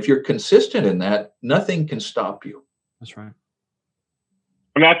 And if you're consistent in that, nothing can stop you. That's right.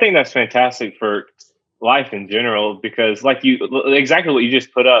 I mean, I think that's fantastic for life in general, because exactly what you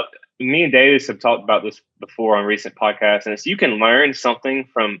just put up. Me and Davis have talked about this before on recent podcasts, and it's you can learn something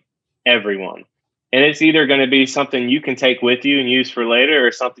from everyone. And it's either going to be something you can take with you and use for later,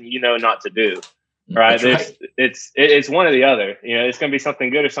 or something not to do. Right? It's one or the other. It's going to be something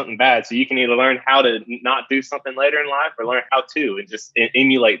good or something bad. So you can either learn how to not do something later in life, or learn how to and just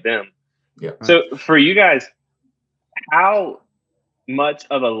emulate them. Yeah. So for you guys, how much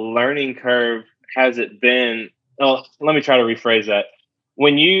of a learning curve has it been? Oh, let me try to rephrase that.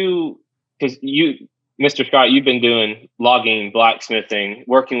 Because Mr. Scott, you've been doing logging, blacksmithing,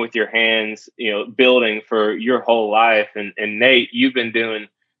 working with your hands, building for your whole life. And Nate, you've been doing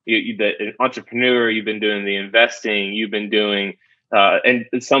an entrepreneur, you've been doing the investing, you've been doing and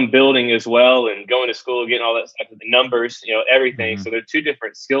some building as well, and going to school, getting all that stuff, the numbers, everything. Mm-hmm. So there are two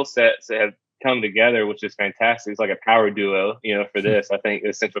different skill sets that have come together, which is fantastic. It's like a power duo, for this. I think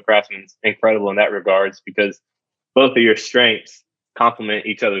Essential Craftsman's incredible in that regards, because both of your strengths complement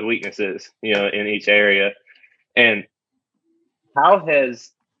each other's weaknesses, in each area. And how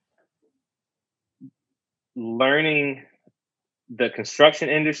has learning the construction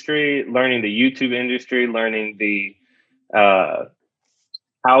industry, learning the YouTube industry, learning the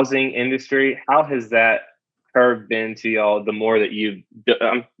housing industry, how has that curve been to y'all? The more that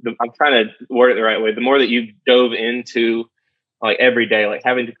I'm trying to word it the right way. The more that you dove into, like, every day, like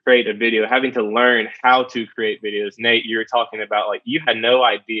having to create a video, having to learn how to create videos. Nate, you were talking about, like, you had no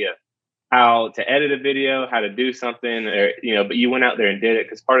idea how to edit a video, how to do something, or, but you went out there and did it,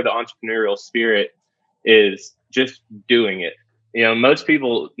 because part of the entrepreneurial spirit is just doing it. Most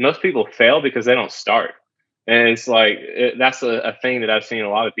people fail because they don't start. And it's like, that's a thing that I've seen a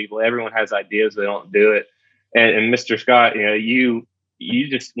lot of people. Everyone has ideas, they don't do it. And Mr. Scott, you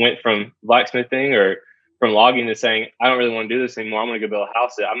just went from blacksmithing or from logging to saying, I don't really want to do this anymore. I'm going to go build a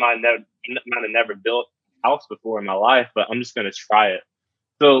house. I might have never built a house before in my life, but I'm just going to try it.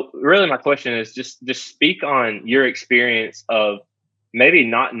 So really my question is just speak on your experience of maybe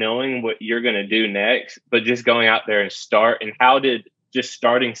not knowing what you're going to do next, but just going out there and start. And how did just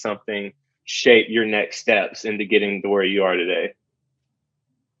starting something shape your next steps into getting to where you are today?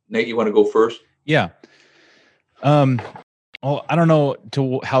 Nate, you want to go first? Yeah. Well, I don't know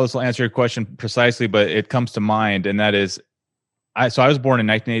how this will answer your question precisely, but it comes to mind, and that is, I was born in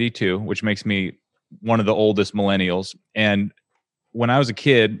 1982, which makes me one of the oldest millennials. And when I was a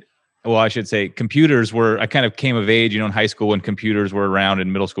kid, well, I should say I kind of came of age, in high school when computers were around,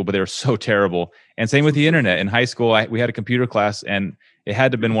 in middle school, but they were so terrible. And same with the internet. In high school, we had a computer class, and it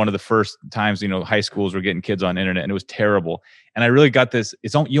had to have been one of the first times, high schools were getting kids on internet, and it was terrible. And I really got this,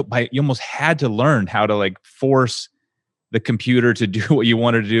 you almost had to learn how to, like, force the computer to do what you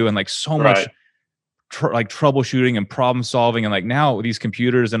wanted to do. And, like, so much troubleshooting and problem solving. And, like, now these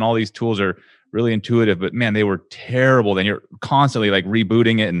computers and all these tools are really intuitive, but man, they were terrible. Then you're constantly, like,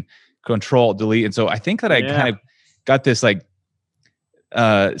 rebooting it and Control Delete. And so I think that I kind of got this, like,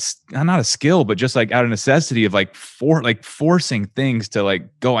 not a skill, but just, like, out of necessity of, like, forcing things to, like,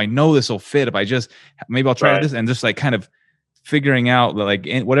 go, I know this will fit if I just, maybe I'll try this, and just, like, kind of figuring out, like,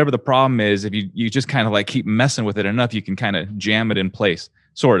 whatever the problem is, if you just kind of, like, keep messing with it enough, you can kind of jam it in place,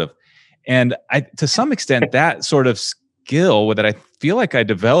 sort of. And to some extent, that sort of skill that I feel like I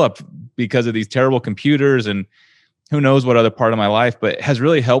developed because of these terrible computers and who knows what other part of my life, but has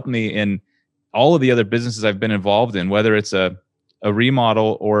really helped me in all of the other businesses I've been involved in, whether it's a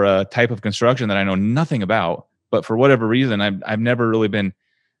remodel or a type of construction that I know nothing about, but for whatever reason, I've never really been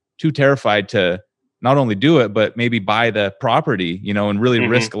too terrified to not only do it, but maybe buy the property, and really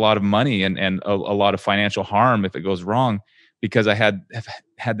risk a lot of money and a lot of financial harm if it goes wrong, because I have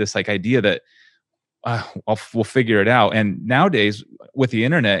had this, like, idea that we'll figure it out. And nowadays with the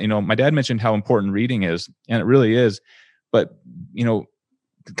internet, my dad mentioned how important reading is, and it really is, but,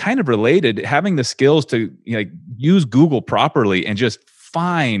 kind of related, having the skills to, use Google properly and just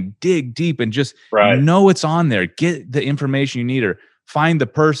dig deep and just know it's on there, get the information you need, or find the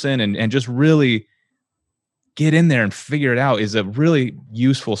person and just really get in there and figure it out, is a really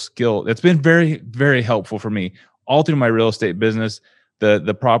useful skill. That's been very, very helpful for me all through my real estate business.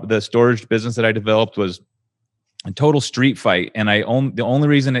 The storage business that I developed was a total street fight. And the only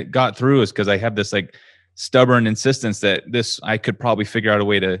reason it got through is because I have this, like, stubborn insistence that I could probably figure out a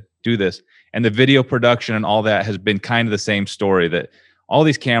way to do this. And the video production and all that has been kind of the same story, that all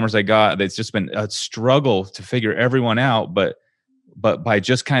these cameras I got, it's just been a struggle to figure everyone out. But by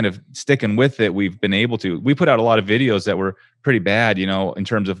just kind of sticking with it, we've been able to. We put out a lot of videos that were pretty bad, in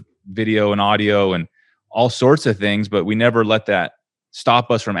terms of video and audio and all sorts of things, but we never let that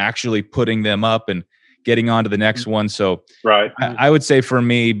stop us from actually putting them up and getting on to the next one. So Right. I would say for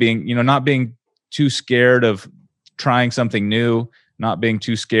me, being, not being too scared of trying something new, not being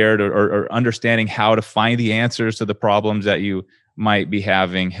too scared or understanding how to find the answers to the problems that you might be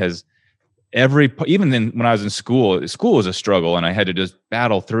having has even then when I was in school was a struggle and I had to just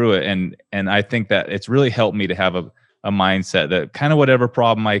battle through it. And I think that it's really helped me to have a mindset that kind of whatever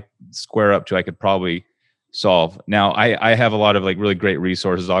problem I square up to, I could probably solve. Now I have a lot of like really great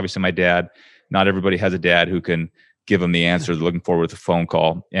resources. Obviously my dad, not everybody has a dad who can give them the answer they're looking for with a phone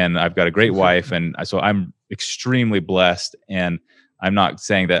call. And I've got a great wife. And so I'm extremely blessed. And I'm not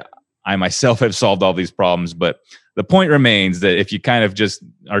saying that I myself have solved all these problems, but the point remains that if you kind of just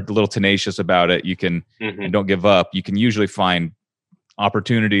are a little tenacious about it, you can, and don't give up, you can usually find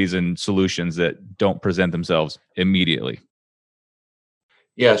opportunities and solutions that don't present themselves immediately.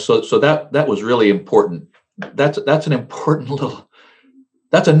 Yeah. So that was really important. That's an important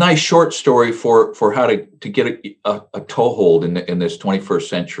that's a nice short story for how to get a toehold in this 21st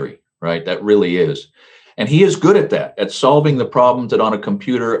century, right? That really is. And he is good at that, at solving the problems that on a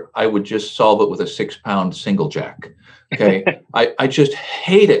computer, I would just solve it with a 6-pound single jack. Okay. I just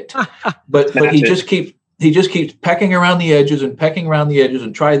hate it, but he just keeps pecking around the edges and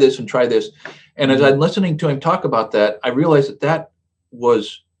try this and try this. And as I'm listening to him talk about that, I realized that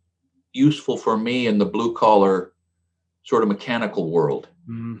was useful for me in the blue collar sort of mechanical world.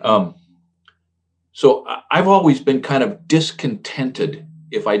 So I've always been kind of discontented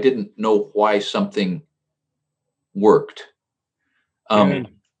if I didn't know why something worked. I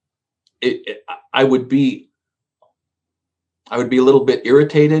would be a little bit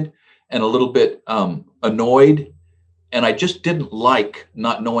irritated and a little bit annoyed, and I just didn't like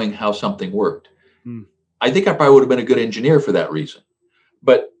not knowing how something worked. I think I probably would have been a good engineer for that reason.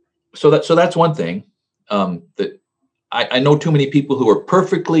 But so that's one thing that I know too many people who are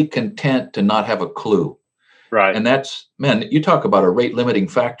perfectly content to not have a clue. Right. And that's, man, you talk about a rate limiting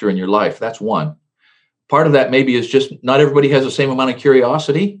factor in your life. That's one. Part of that maybe is just not everybody has the same amount of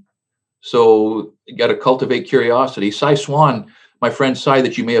curiosity. So you got to cultivate curiosity. Cy Swan, my friend Cy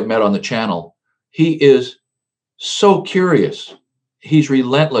that you may have met on the channel, he is so curious. He's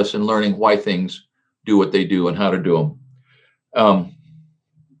relentless in learning why things do what they do and how to do them.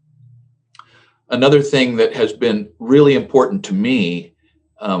 Another thing that has been really important to me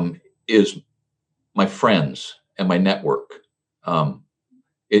is my friends and my network.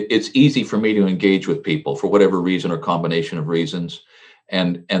 It's easy for me to engage with people for whatever reason or combination of reasons.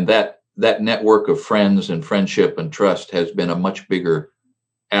 And that network of friends and friendship and trust has been a much bigger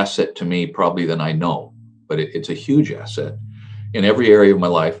asset to me probably than I know, but it's a huge asset in every area of my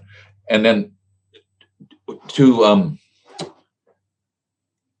life. And then to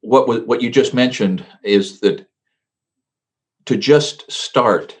what you just mentioned is that to just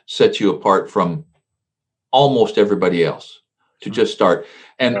start sets you apart from almost everybody else. To just start.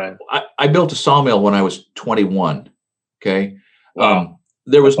 And Right. I built a sawmill when I was 21. Okay. Wow.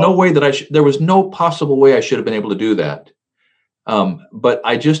 There was no way that there was no possible way I should have been able to do that. But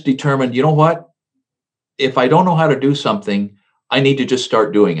I just determined, you know what? If I don't know how to do something, I need to just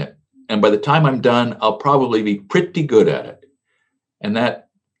start doing it. And by the time I'm done, I'll probably be pretty good at it. And that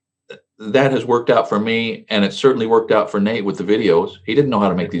has worked out for me. And it certainly worked out for Nate with the videos. He didn't know how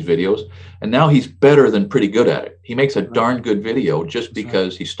to make these videos. And now he's better than pretty good at it. He makes a darn good video just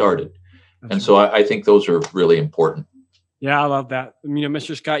because he started. And so I think those are really important. Yeah, I love that.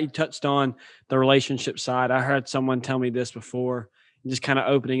 Mr. Scott, you touched on the relationship side. I heard someone tell me this before, just kind of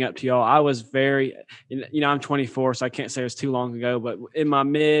opening up to y'all. I was very, I'm 24, so I can't say it was too long ago, but in my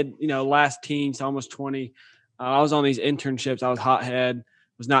last teens, almost 20, I was on these internships. I was hothead,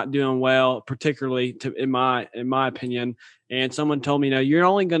 was not doing well, particularly in my opinion. And someone told me, you're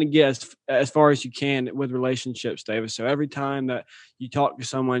only going to get as far as you can with relationships, Davis. So every time that you talk to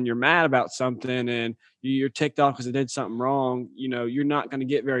someone, you're mad about something and you're ticked off because they did something wrong, you're not going to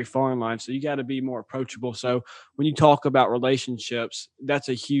get very far in life. So you got to be more approachable. So when you talk about relationships, that's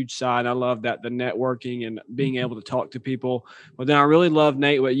a huge side. I love that, the networking and being able to talk to people. But then I really love,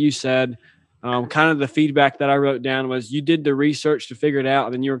 Nate, what you said. Kind of the feedback that I wrote down was you did the research to figure it out,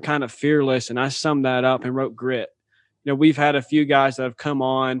 and then you were kind of fearless. And I summed that up and wrote grit. We've had a few guys that have come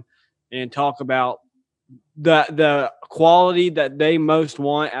on and talk about the quality that they most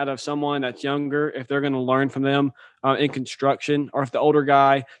want out of someone that's younger, if they're going to learn from them in construction, or if the older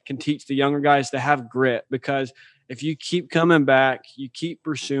guy can teach the younger guys to have grit. Because if you keep coming back, you keep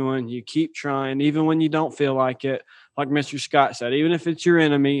pursuing, you keep trying, even when you don't feel like it, like Mr. Scott said, even if it's your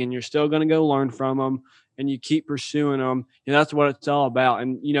enemy and you're still going to go learn from them and you keep pursuing them, that's what it's all about.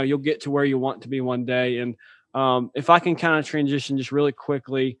 And, you'll get to where you want to be one day. And If I can kind of transition just really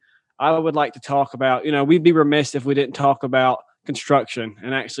quickly, I would like to talk about, we'd be remiss if we didn't talk about construction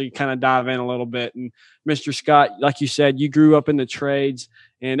and actually kind of dive in a little bit. And Mr. Scott, like you said, you grew up in the trades,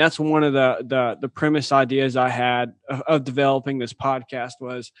 and that's one of the premise ideas I had of developing this podcast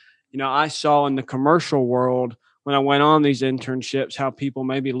was, I saw in the commercial world when I went on these internships, how people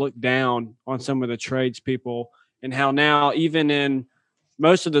maybe look down on some of the tradespeople, and how now even in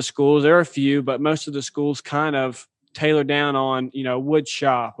most of the schools, there are a few, but most of the schools kind of tailor down on, wood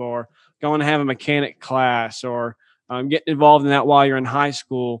shop or going to have a mechanic class or getting involved in that while you're in high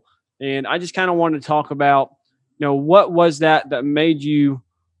school. And I just kind of wanted to talk about, what was that made you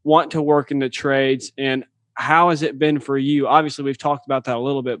want to work in the trades, and how has it been for you? Obviously, we've talked about that a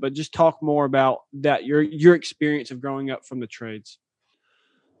little bit, but just talk more about that, your experience of growing up from the trades.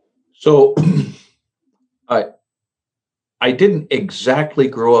 So I didn't exactly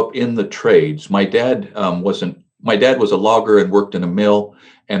grow up in the trades. My dad was a logger and worked in a mill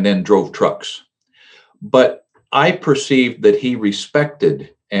and then drove trucks. But I perceived that he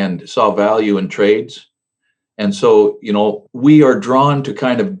respected and saw value in trades. And so, we are drawn to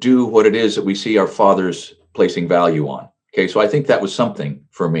kind of do what it is that we see our fathers placing value on. Okay, so I think that was something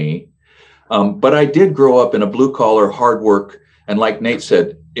for me. But I did grow up in a blue collar, hard work. And like Nate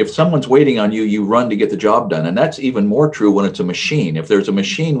said, if someone's waiting on you, you run to get the job done. And that's even more true when it's a machine. If there's a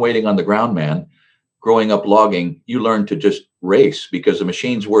machine waiting on the ground man, growing up logging, you learn to just race because the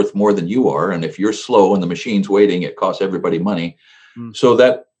machine's worth more than you are. And if you're slow and the machine's waiting, it costs everybody money. So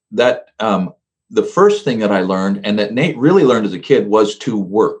that the first thing that I learned, and that Nate really learned as a kid, was to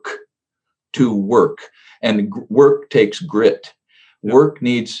work. And work takes grit.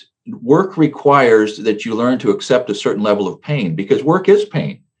 Yep. Work requires that you learn to accept a certain level of pain, because work is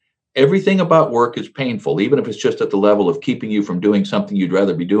pain. Everything about work is painful, even if it's just at the level of keeping you from doing something you'd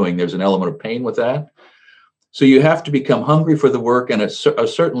rather be doing. There's an element of pain with that. So you have to become hungry for the work, and at a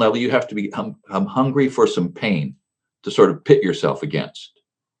certain level, you have to become hungry for some pain to sort of pit yourself against,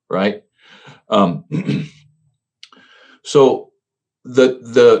 right? So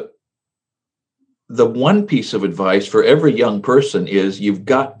the one piece of advice for every young person is you've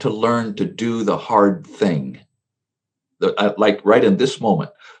got to learn to do the hard thing. Like right in this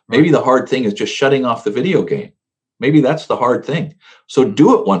moment, maybe the hard thing is just shutting off the video game. Maybe that's the hard thing. So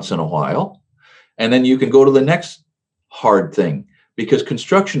do it once in a while, and then you can go to the next hard thing, because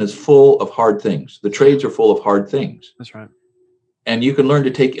construction is full of hard things. The trades are full of hard things. That's right. And you can learn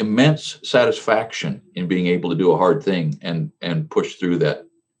to take immense satisfaction in being able to do a hard thing and push through that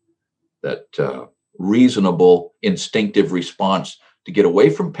reasonable instinctive response to get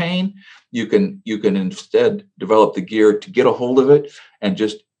away from pain. You can instead develop the gear to get a hold of it and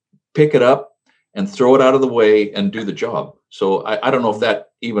just pick it up and throw it out of the way and do the job. So I don't know if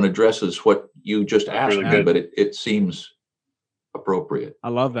that even addresses what you just asked me, but it seems appropriate. I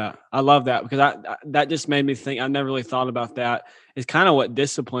love that because that just made me think. I never really thought about that. It's kind of what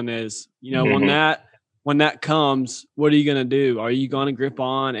discipline is. When that comes, what are you going to do? Are you going to grip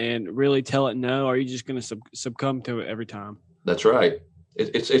on and really tell it no? Or are you just going to succumb to it every time? That's right.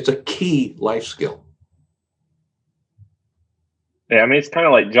 It's a key life skill. Yeah, I mean, it's kind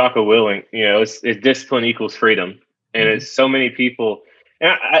of like Jocko Willink. It's discipline equals freedom, and it's so many people.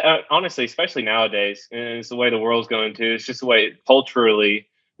 And I honestly, especially nowadays, and it's the way the world's going to. It's just the way culturally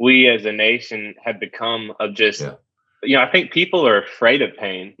we as a nation have become of just. I think people are afraid of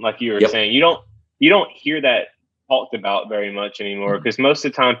pain, like you were saying. You don't hear that talked about very much anymore, because most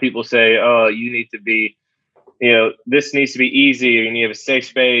of the time people say, "Oh, you need to be." This needs to be easy, or you need a safe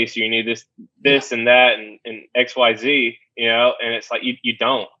space, or you need this and that and XYZ, and it's like you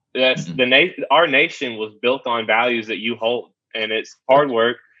don't. That's our nation was built on values that you hold, and it's hard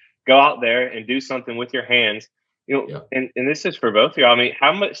work. Go out there and do something with your hands. And this is for both of y'all. I mean,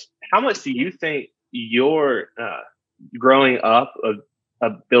 how much do you think your growing up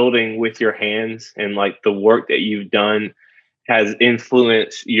of building with your hands and like the work that you've done has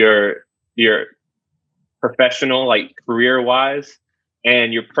influenced your professional, like career wise,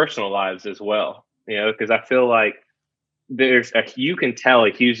 and your personal lives as well? Because I feel like you can tell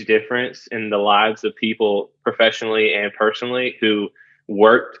a huge difference in the lives of people professionally and personally who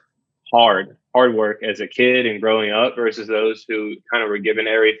worked hard work as a kid and growing up versus those who kind of were given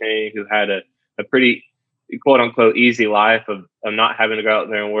everything, who had a pretty quote unquote easy life of not having to go out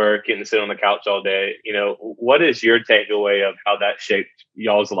there and work, getting to sit on the couch all day. What is your takeaway of how that shaped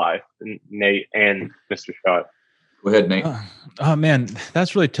y'all's life, Nate and Mr. Scott? Go ahead, Nate. Oh man,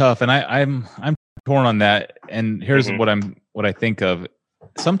 that's really tough. And I'm torn on that. And here's what I think of.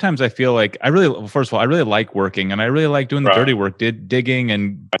 Sometimes I feel like first of all, I really like working, and I really like doing the dirty work, digging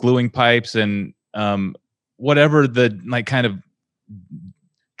and gluing pipes and whatever the like kind of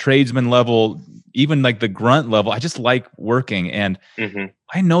tradesman level, even like the grunt level, I just like working. And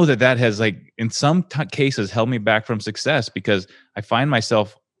I know that has like in some cases held me back from success, because I find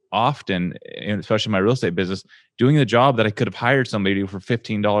myself often, especially in my real estate business, doing the job that I could have hired somebody to do for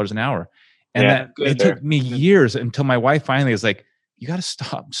 $15 an hour. And that it took me years until my wife finally is like, you got to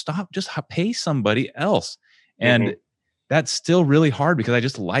stop, just pay somebody else. And that's still really hard, because I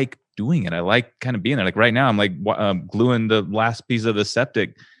just like doing it. I like kind of being there. Like right now, I'm like gluing the last piece of the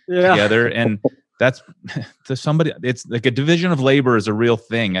septic together. And that's to somebody, it's like a division of labor is a real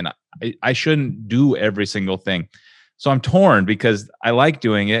thing. And I shouldn't do every single thing. So I'm torn, because I like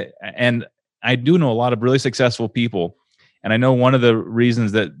doing it. And I do know a lot of really successful people. And I know one of the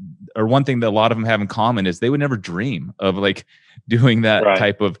reasons one thing that a lot of them have in common is they would never dream of like doing that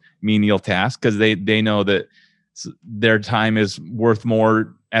type of menial task, because they know that their time is worth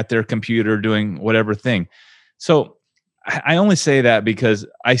more at their computer doing whatever thing. So I only say that because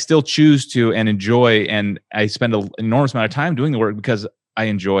I still choose to and enjoy, and I spend an enormous amount of time doing the work because I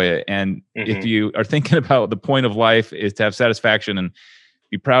enjoy it. And if you are thinking about the point of life is to have satisfaction and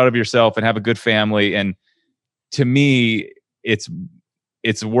be proud of yourself and have a good family, and to me, it's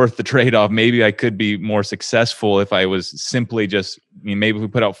worth the trade-off. Maybe I could be more successful if I was simply just, maybe if we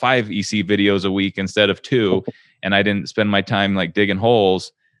put out 5 EC videos a week instead of 2, and I didn't spend my time like digging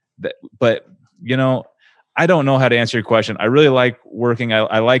holes. But I don't know how to answer your question. I really like working.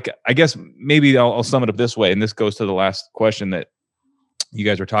 I guess maybe I'll sum it up this way. And this goes to the last question that you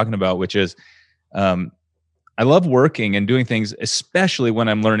guys were talking about, which is, I love working and doing things, especially when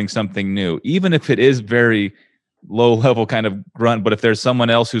I'm learning something new, even if it is very low level kind of grunt. But if there's someone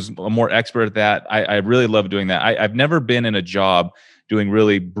else who's more expert at that, I really love doing that. I've never been in a job doing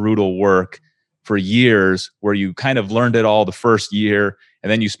really brutal work for years where you kind of learned it all the first year,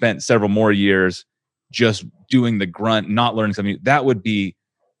 and then you spent several more years just doing the grunt, not learning something. That would be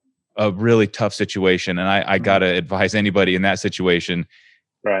a really tough situation. And I got to advise anybody in that situation,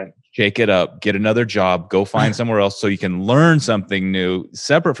 shake it up, get another job, go find somewhere else so you can learn something new,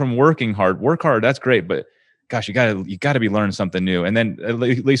 separate from working hard. Work hard, that's great, but gosh, you got to be learning something new. And then at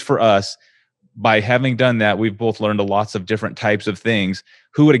least for us, by having done that, we've both learned lots of different types of things.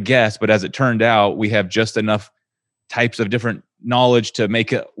 Who would have guessed? But as it turned out, we have just enough types of different knowledge to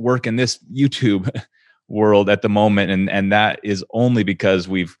make it work in this YouTube world at the moment. And that is only because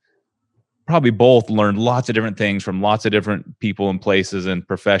we've probably both learned lots of different things from lots of different people and places and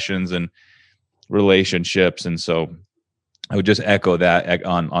professions and relationships. And so I would just echo that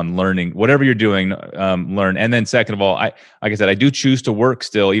on learning, whatever you're doing, learn. And then second of all, like I said, I do choose to work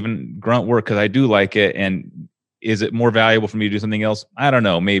still, even grunt work, because I do like it. And is it more valuable for me to do something else? I don't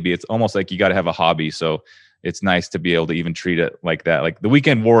know. Maybe it's almost like you got to have a hobby. So it's nice to be able to even treat it like that. Like the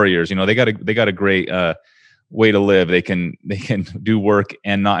Weekend Warriors, they got a great way to live. They can do work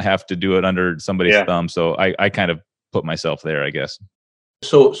and not have to do it under somebody's thumb. So I kind of put myself there, I guess.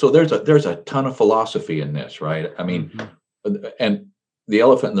 So there's a ton of philosophy in this, right? I mean, and the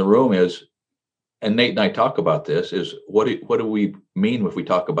elephant in the room is, and Nate and I talk about this, is what do we mean if we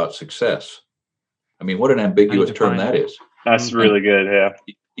talk about success? I mean, what an ambiguous term that is. That's really good.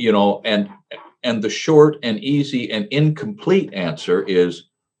 Yeah. And the short and easy and incomplete answer is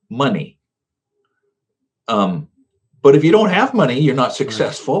money. But if you don't have money, you're not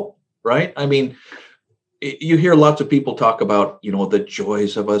successful, right? I mean, you hear lots of people talk about, the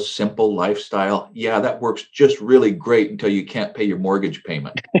joys of a simple lifestyle. Yeah, that works just really great until you can't pay your mortgage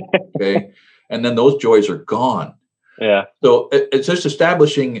payment. Okay. And then those joys are gone. Yeah. So it's just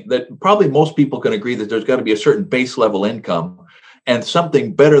establishing that probably most people can agree that there's got to be a certain base level income, and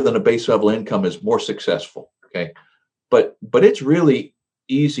something better than a base level income is more successful. Okay. But it's really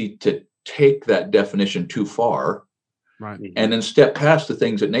easy to take that definition too far. Right. And then step past the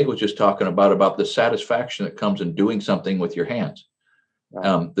things that Nate was just talking about the satisfaction that comes in doing something with your hands.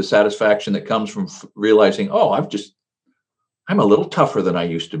 Right. The satisfaction that comes from realizing, I'm a little tougher than I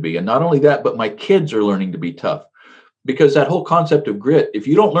used to be. And not only that, but my kids are learning to be tough. Because that whole concept of grit, if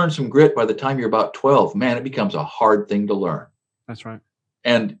you don't learn some grit by the time you're about 12, man, it becomes a hard thing to learn. That's right.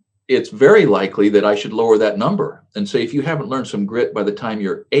 And it's very likely that I should lower that number and say, if you haven't learned some grit by the time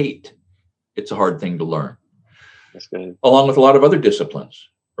you're 8, it's a hard thing to learn. That's good. Along with a lot of other disciplines,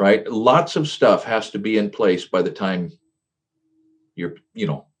 right? Lots of stuff has to be in place by the time you're,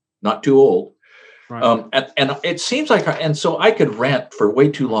 not too old. Right. And it seems like, and so I could rant for way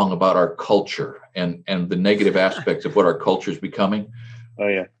too long about our culture and the negative aspects of what our culture is becoming. Oh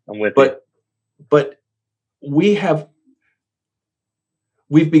yeah, I'm with you. But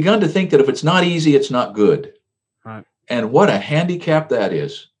we've begun to think that if it's not easy, it's not good. Right. And what a handicap that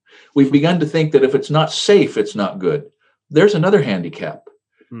is. we've begun to think that if it's not safe, it's not good. There's another handicap.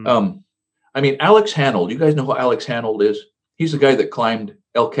 I mean, Alex Honnold, you guys know who Alex Honnold is? He's the guy that climbed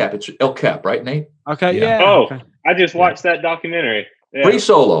El Cap. It's El Cap, right, Nate? Okay, Yeah. yeah. Oh, okay. I just watched that documentary. Yeah. Free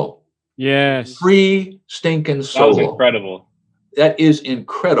solo. Yes. Free stinking That solo. was incredible. That is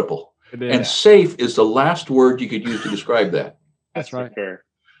incredible. It is. And safe is the last word you could use to describe that. That's right. For sure.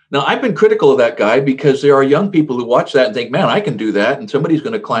 Now, I've been critical of that guy because there are young people who watch that and think, man, I can do that. And somebody's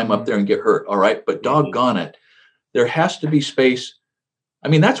going to climb up there and get hurt. All right. But doggone it. There has to be space. I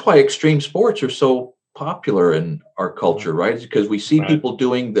mean, that's why extreme sports are so popular in our culture, right? It's because we see people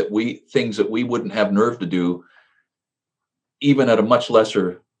doing things that we wouldn't have nerve to do, even at a much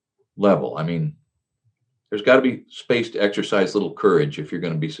lesser level. I mean, there's got to be space to exercise little courage if you're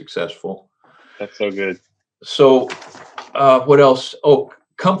going to be successful. That's so good. So what else? Oh,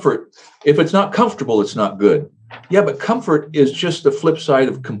 comfort. If it's not comfortable, it's not good. Yeah, but comfort is just the flip side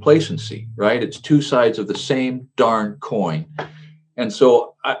of complacency, right? It's two sides of the same darn coin. And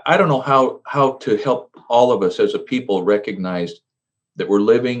so I don't know how to help all of us as a people recognize that we're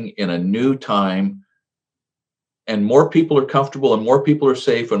living in a new time, and more people are comfortable and more people are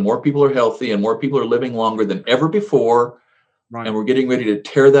safe and more people are healthy and more people are living longer than ever before. Right. And we're getting ready to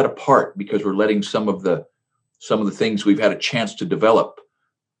tear that apart because we're letting some of the things we've had a chance to develop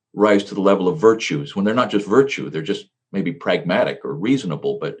rise to the level of virtues, when they're not just virtue, they're just maybe pragmatic or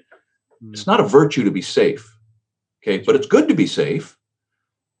reasonable, but it's not a virtue to be safe. Okay. But it's good to be safe.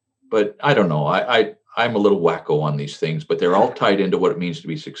 But I don't know. I'm a little wacko on these things, but they're all tied into what it means to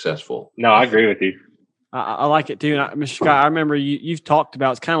be successful. No, I agree with you. I like it too. And Mr. Scott, I remember you've talked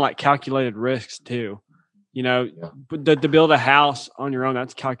about, it's kind of like calculated risks too. You know, to build a house on your own,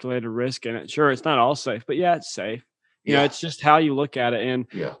 that's calculated risk. And sure, it's not all safe, but yeah, it's safe. You know, it's just how you look at it.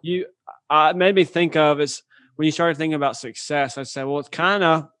 And made me think of is when you started thinking about success, I said, well, it's kind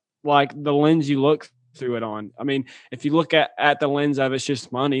of like the lens you look through it on. I mean, if you look at the lens of it's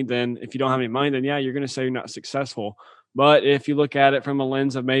just money, then if you don't have any money, then you're going to say you're not successful. But if you look at it from a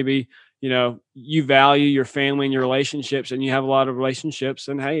lens of maybe, you know, you value your family and your relationships and you have a lot of relationships,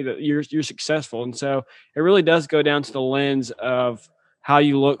 and hey, you're successful. And so it really does go down to the lens of how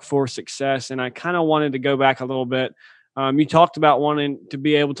you look for success. And I kind of wanted to go back a little bit. You talked about wanting to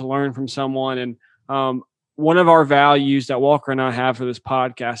be able to learn from someone. And one of our values that Walker and I have for this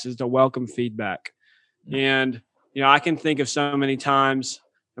podcast is to welcome feedback. And, you know, I can think of so many times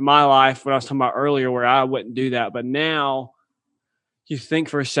in my life, what I was talking about earlier, where I wouldn't do that. But now you think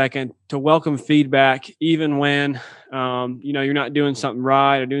for a second to welcome feedback, even when, you know, you're not doing something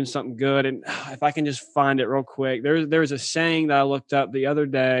right or doing something good. And if I can just find it real quick, there's a saying that I looked up the other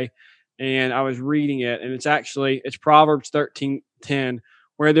day and I was reading it, and it's Proverbs 13:10,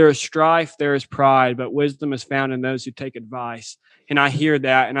 where there is strife, there is pride, but wisdom is found in those who take advice. And I hear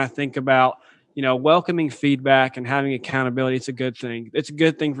that and I think about, you know, welcoming feedback and having accountability. It's a good thing. It's a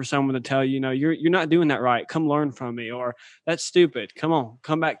good thing for someone to tell you, you know, you're not doing that right. Come learn from me. Or that's stupid. Come on,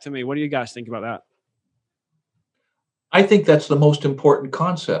 come back to me. What do you guys think about that? I think that's the most important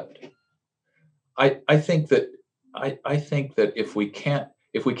concept. I think that if we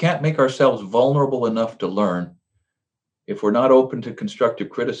can't make ourselves vulnerable enough to learn, if we're not open to constructive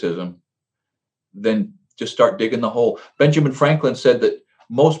criticism, then just start digging the hole. Benjamin Franklin said that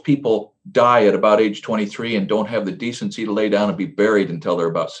most people die at about age 23 and don't have the decency to lay down and be buried until they're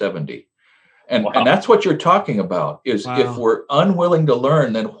about 70. And that's what you're talking about is if we're unwilling to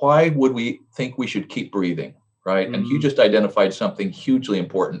learn, then why would we think we should keep breathing, right? Mm-hmm. And you just identified something hugely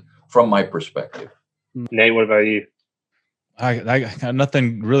important from my perspective. Nate, what about you? I got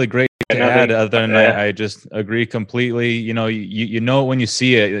nothing really great to add other than I just agree completely. You know, you know when you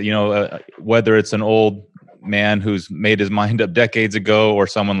see it, you know, whether it's an old man who's made his mind up decades ago or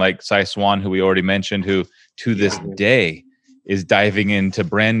someone like Cy Swan, who we already mentioned, who to this day is diving into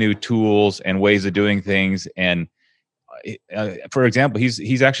brand new tools and ways of doing things. And for example,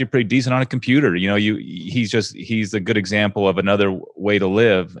 he's actually pretty decent on a computer. You know, he's a good example of another way to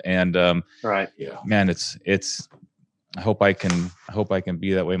live. And man, it's I hope I can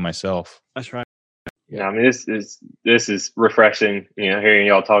be that way myself. That's right. Yeah, I mean, this is refreshing, you know, hearing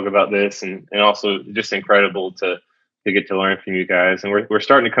y'all talk about this, and also just incredible to get to learn from you guys. And we're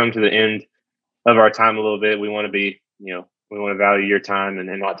starting to come to the end of our time a little bit. We want to be, you know, we want to value your time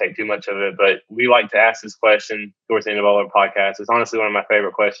and not take too much of it. But we like to ask this question towards the end of all our podcasts. It's honestly one of my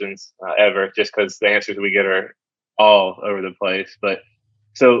favorite questions ever, just because the answers we get are all over the place. But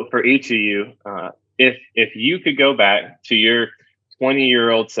so for each of you, if you could go back to your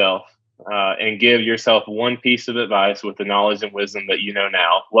 20-year-old self, and give yourself one piece of advice with the knowledge and wisdom that you know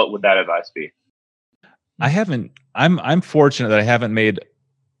now, what would that advice be? I'm fortunate that I haven't made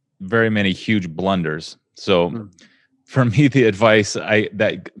very many huge blunders. So for me, the advice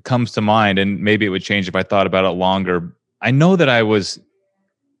that comes to mind, and maybe it would change if I thought about it longer. I know that I was,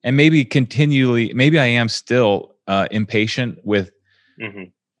 and maybe I am still impatient with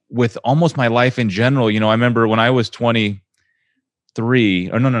almost my life in general. You know, I remember when I was 23,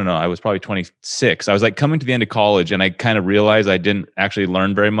 or no, I was probably 26. I was like coming to the end of college, and I kind of realized I didn't actually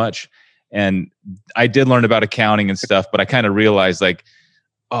learn very much. And I did learn about accounting and stuff, but I kind of realized like,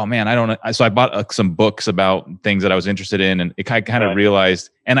 oh man, I don't know. So I bought some books about things that I was interested in, and I kind of realized,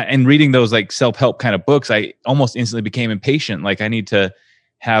 and reading those like self-help kind of books, I almost instantly became impatient. Like I need to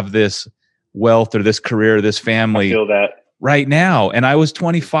have this wealth or this career, or this family I feel that right now. And I was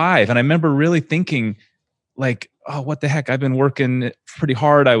 25, and I remember really thinking like, oh, what the heck? I've been working pretty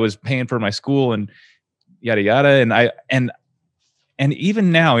hard. I was paying for my school and yada, yada. And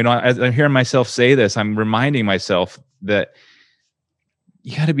even now, you know, as I'm hearing myself say this, I'm reminding myself that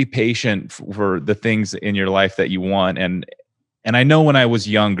you got to be patient for the things in your life that you want. And I know when I was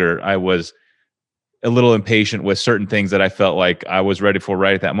younger, I was a little impatient with certain things that I felt like I was ready for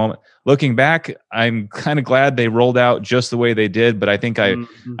right at that moment. Looking back, I'm kind of glad they rolled out just the way they did, but I think I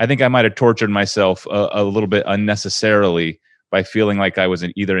might have tortured myself a little bit unnecessarily by feeling like I was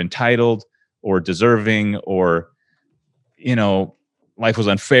either entitled or deserving, or, you know, life was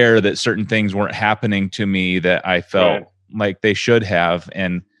unfair, that certain things weren't happening to me that I felt like they should have.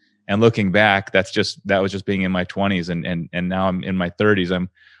 And looking back, that was just being in my 20s, and now I'm in my 30s.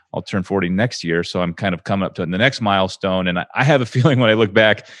 I'll turn 40 next year. So I'm kind of coming up to the next milestone. And I have a feeling when I look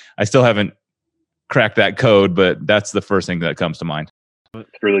back, I still haven't cracked that code, but that's the first thing that comes to mind. It's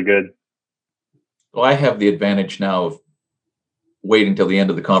really good. Well, I have the advantage now of waiting till the end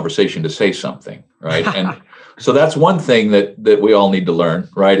of the conversation to say something, right? And so that's one thing that we all need to learn,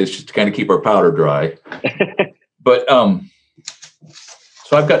 right? Is just to kind of keep our powder dry. But so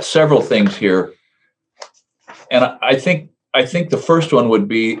I've got several things here. And I think the first one would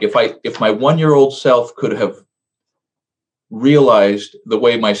be if my 1-year-old self could have realized the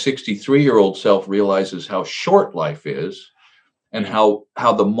way my 63-year-old self realizes how short life is, and how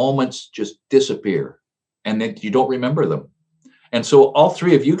the moments just disappear and then you don't remember them. And so all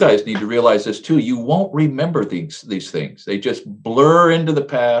three of you guys need to realize this too. You won't remember these things. They just blur into the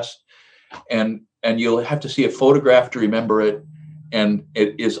past, and you'll have to see a photograph to remember it. And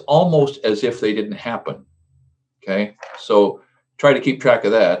it is almost as if they didn't happen. Okay, so try to keep track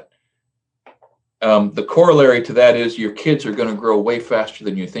of that. The corollary to that is your kids are going to grow way faster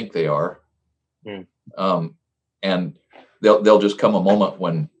than you think they are. And they'll just come a moment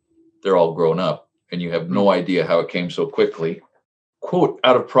when they're all grown up and you have no idea how it came so quickly. Quote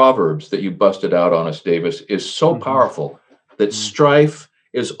out of Proverbs that you busted out on us, Davis, is so powerful, that strife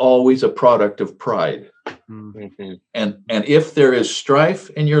is always a product of pride. And if there is strife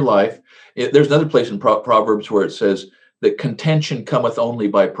in your life, there's another place in Proverbs where it says that contention cometh only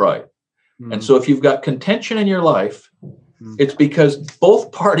by pride. And so if you've got contention in your life, it's because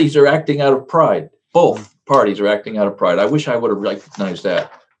both parties are acting out of pride. Both parties are acting out of pride. I wish I would have recognized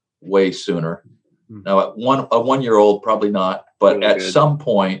that way sooner. Now, a 1-year-old, probably not, but really at some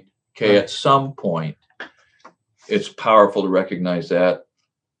point, at some point, it's powerful to recognize that.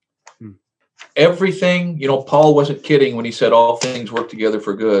 Everything, you know, Paul wasn't kidding when he said all things work together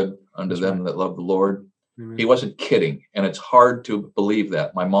for good unto them that love the Lord. He wasn't kidding. And it's hard to believe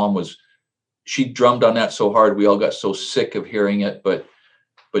that. My mom she drummed on that so hard. We all got so sick of hearing it, but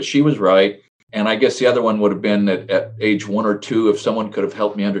she was right. And I guess the other one would have been at age 1 or 2, if someone could have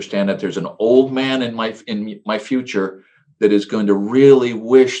helped me understand that there's an old man in my future that is going to really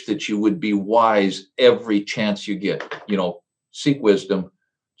wish that you would be wise every chance you get. You know, seek wisdom.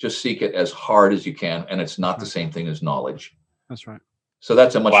 Just seek it as hard as you can, and it's not the same thing as knowledge. That's right. So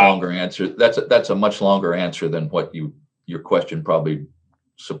that's a much longer answer. That's a much longer answer than what your question probably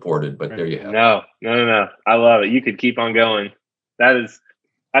supported. But there you have it. No. I love it. You could keep on going. That's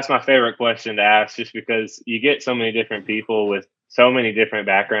my favorite question to ask, just because you get so many different people with so many different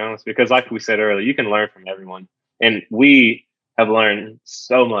backgrounds. Because, like we said earlier, you can learn from everyone, and we have learned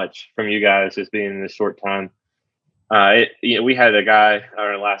so much from you guys just being in this short time. We had a guy on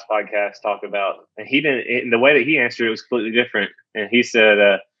our last podcast talk about, and the way that he answered it was completely different. And he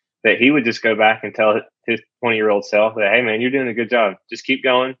said that he would just go back and tell his 20-year-old self that, hey man, you're doing a good job. Just keep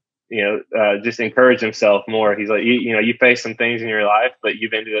going. Just encourage himself more. He's like, you face some things in your life, but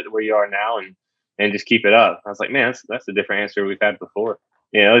you've ended up where you are now, and just keep it up. I was like, man, that's a different answer we've had before.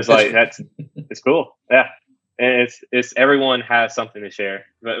 It's like, it's cool. Yeah. And it's everyone has something to share,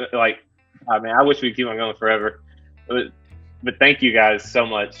 but I wish we could keep on going forever. But thank you guys so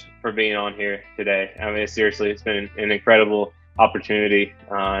much for being on here today. I mean, seriously, it's been an incredible opportunity.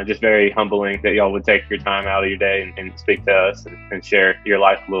 Just very humbling that y'all would take your time out of your day and speak to us and share your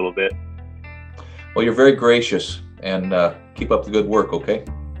life a little bit. Well, you're very gracious, and keep up the good work, okay?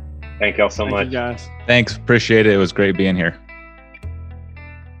 Thank y'all so much. Thank you, guys. Thanks. Appreciate it. It was great being here.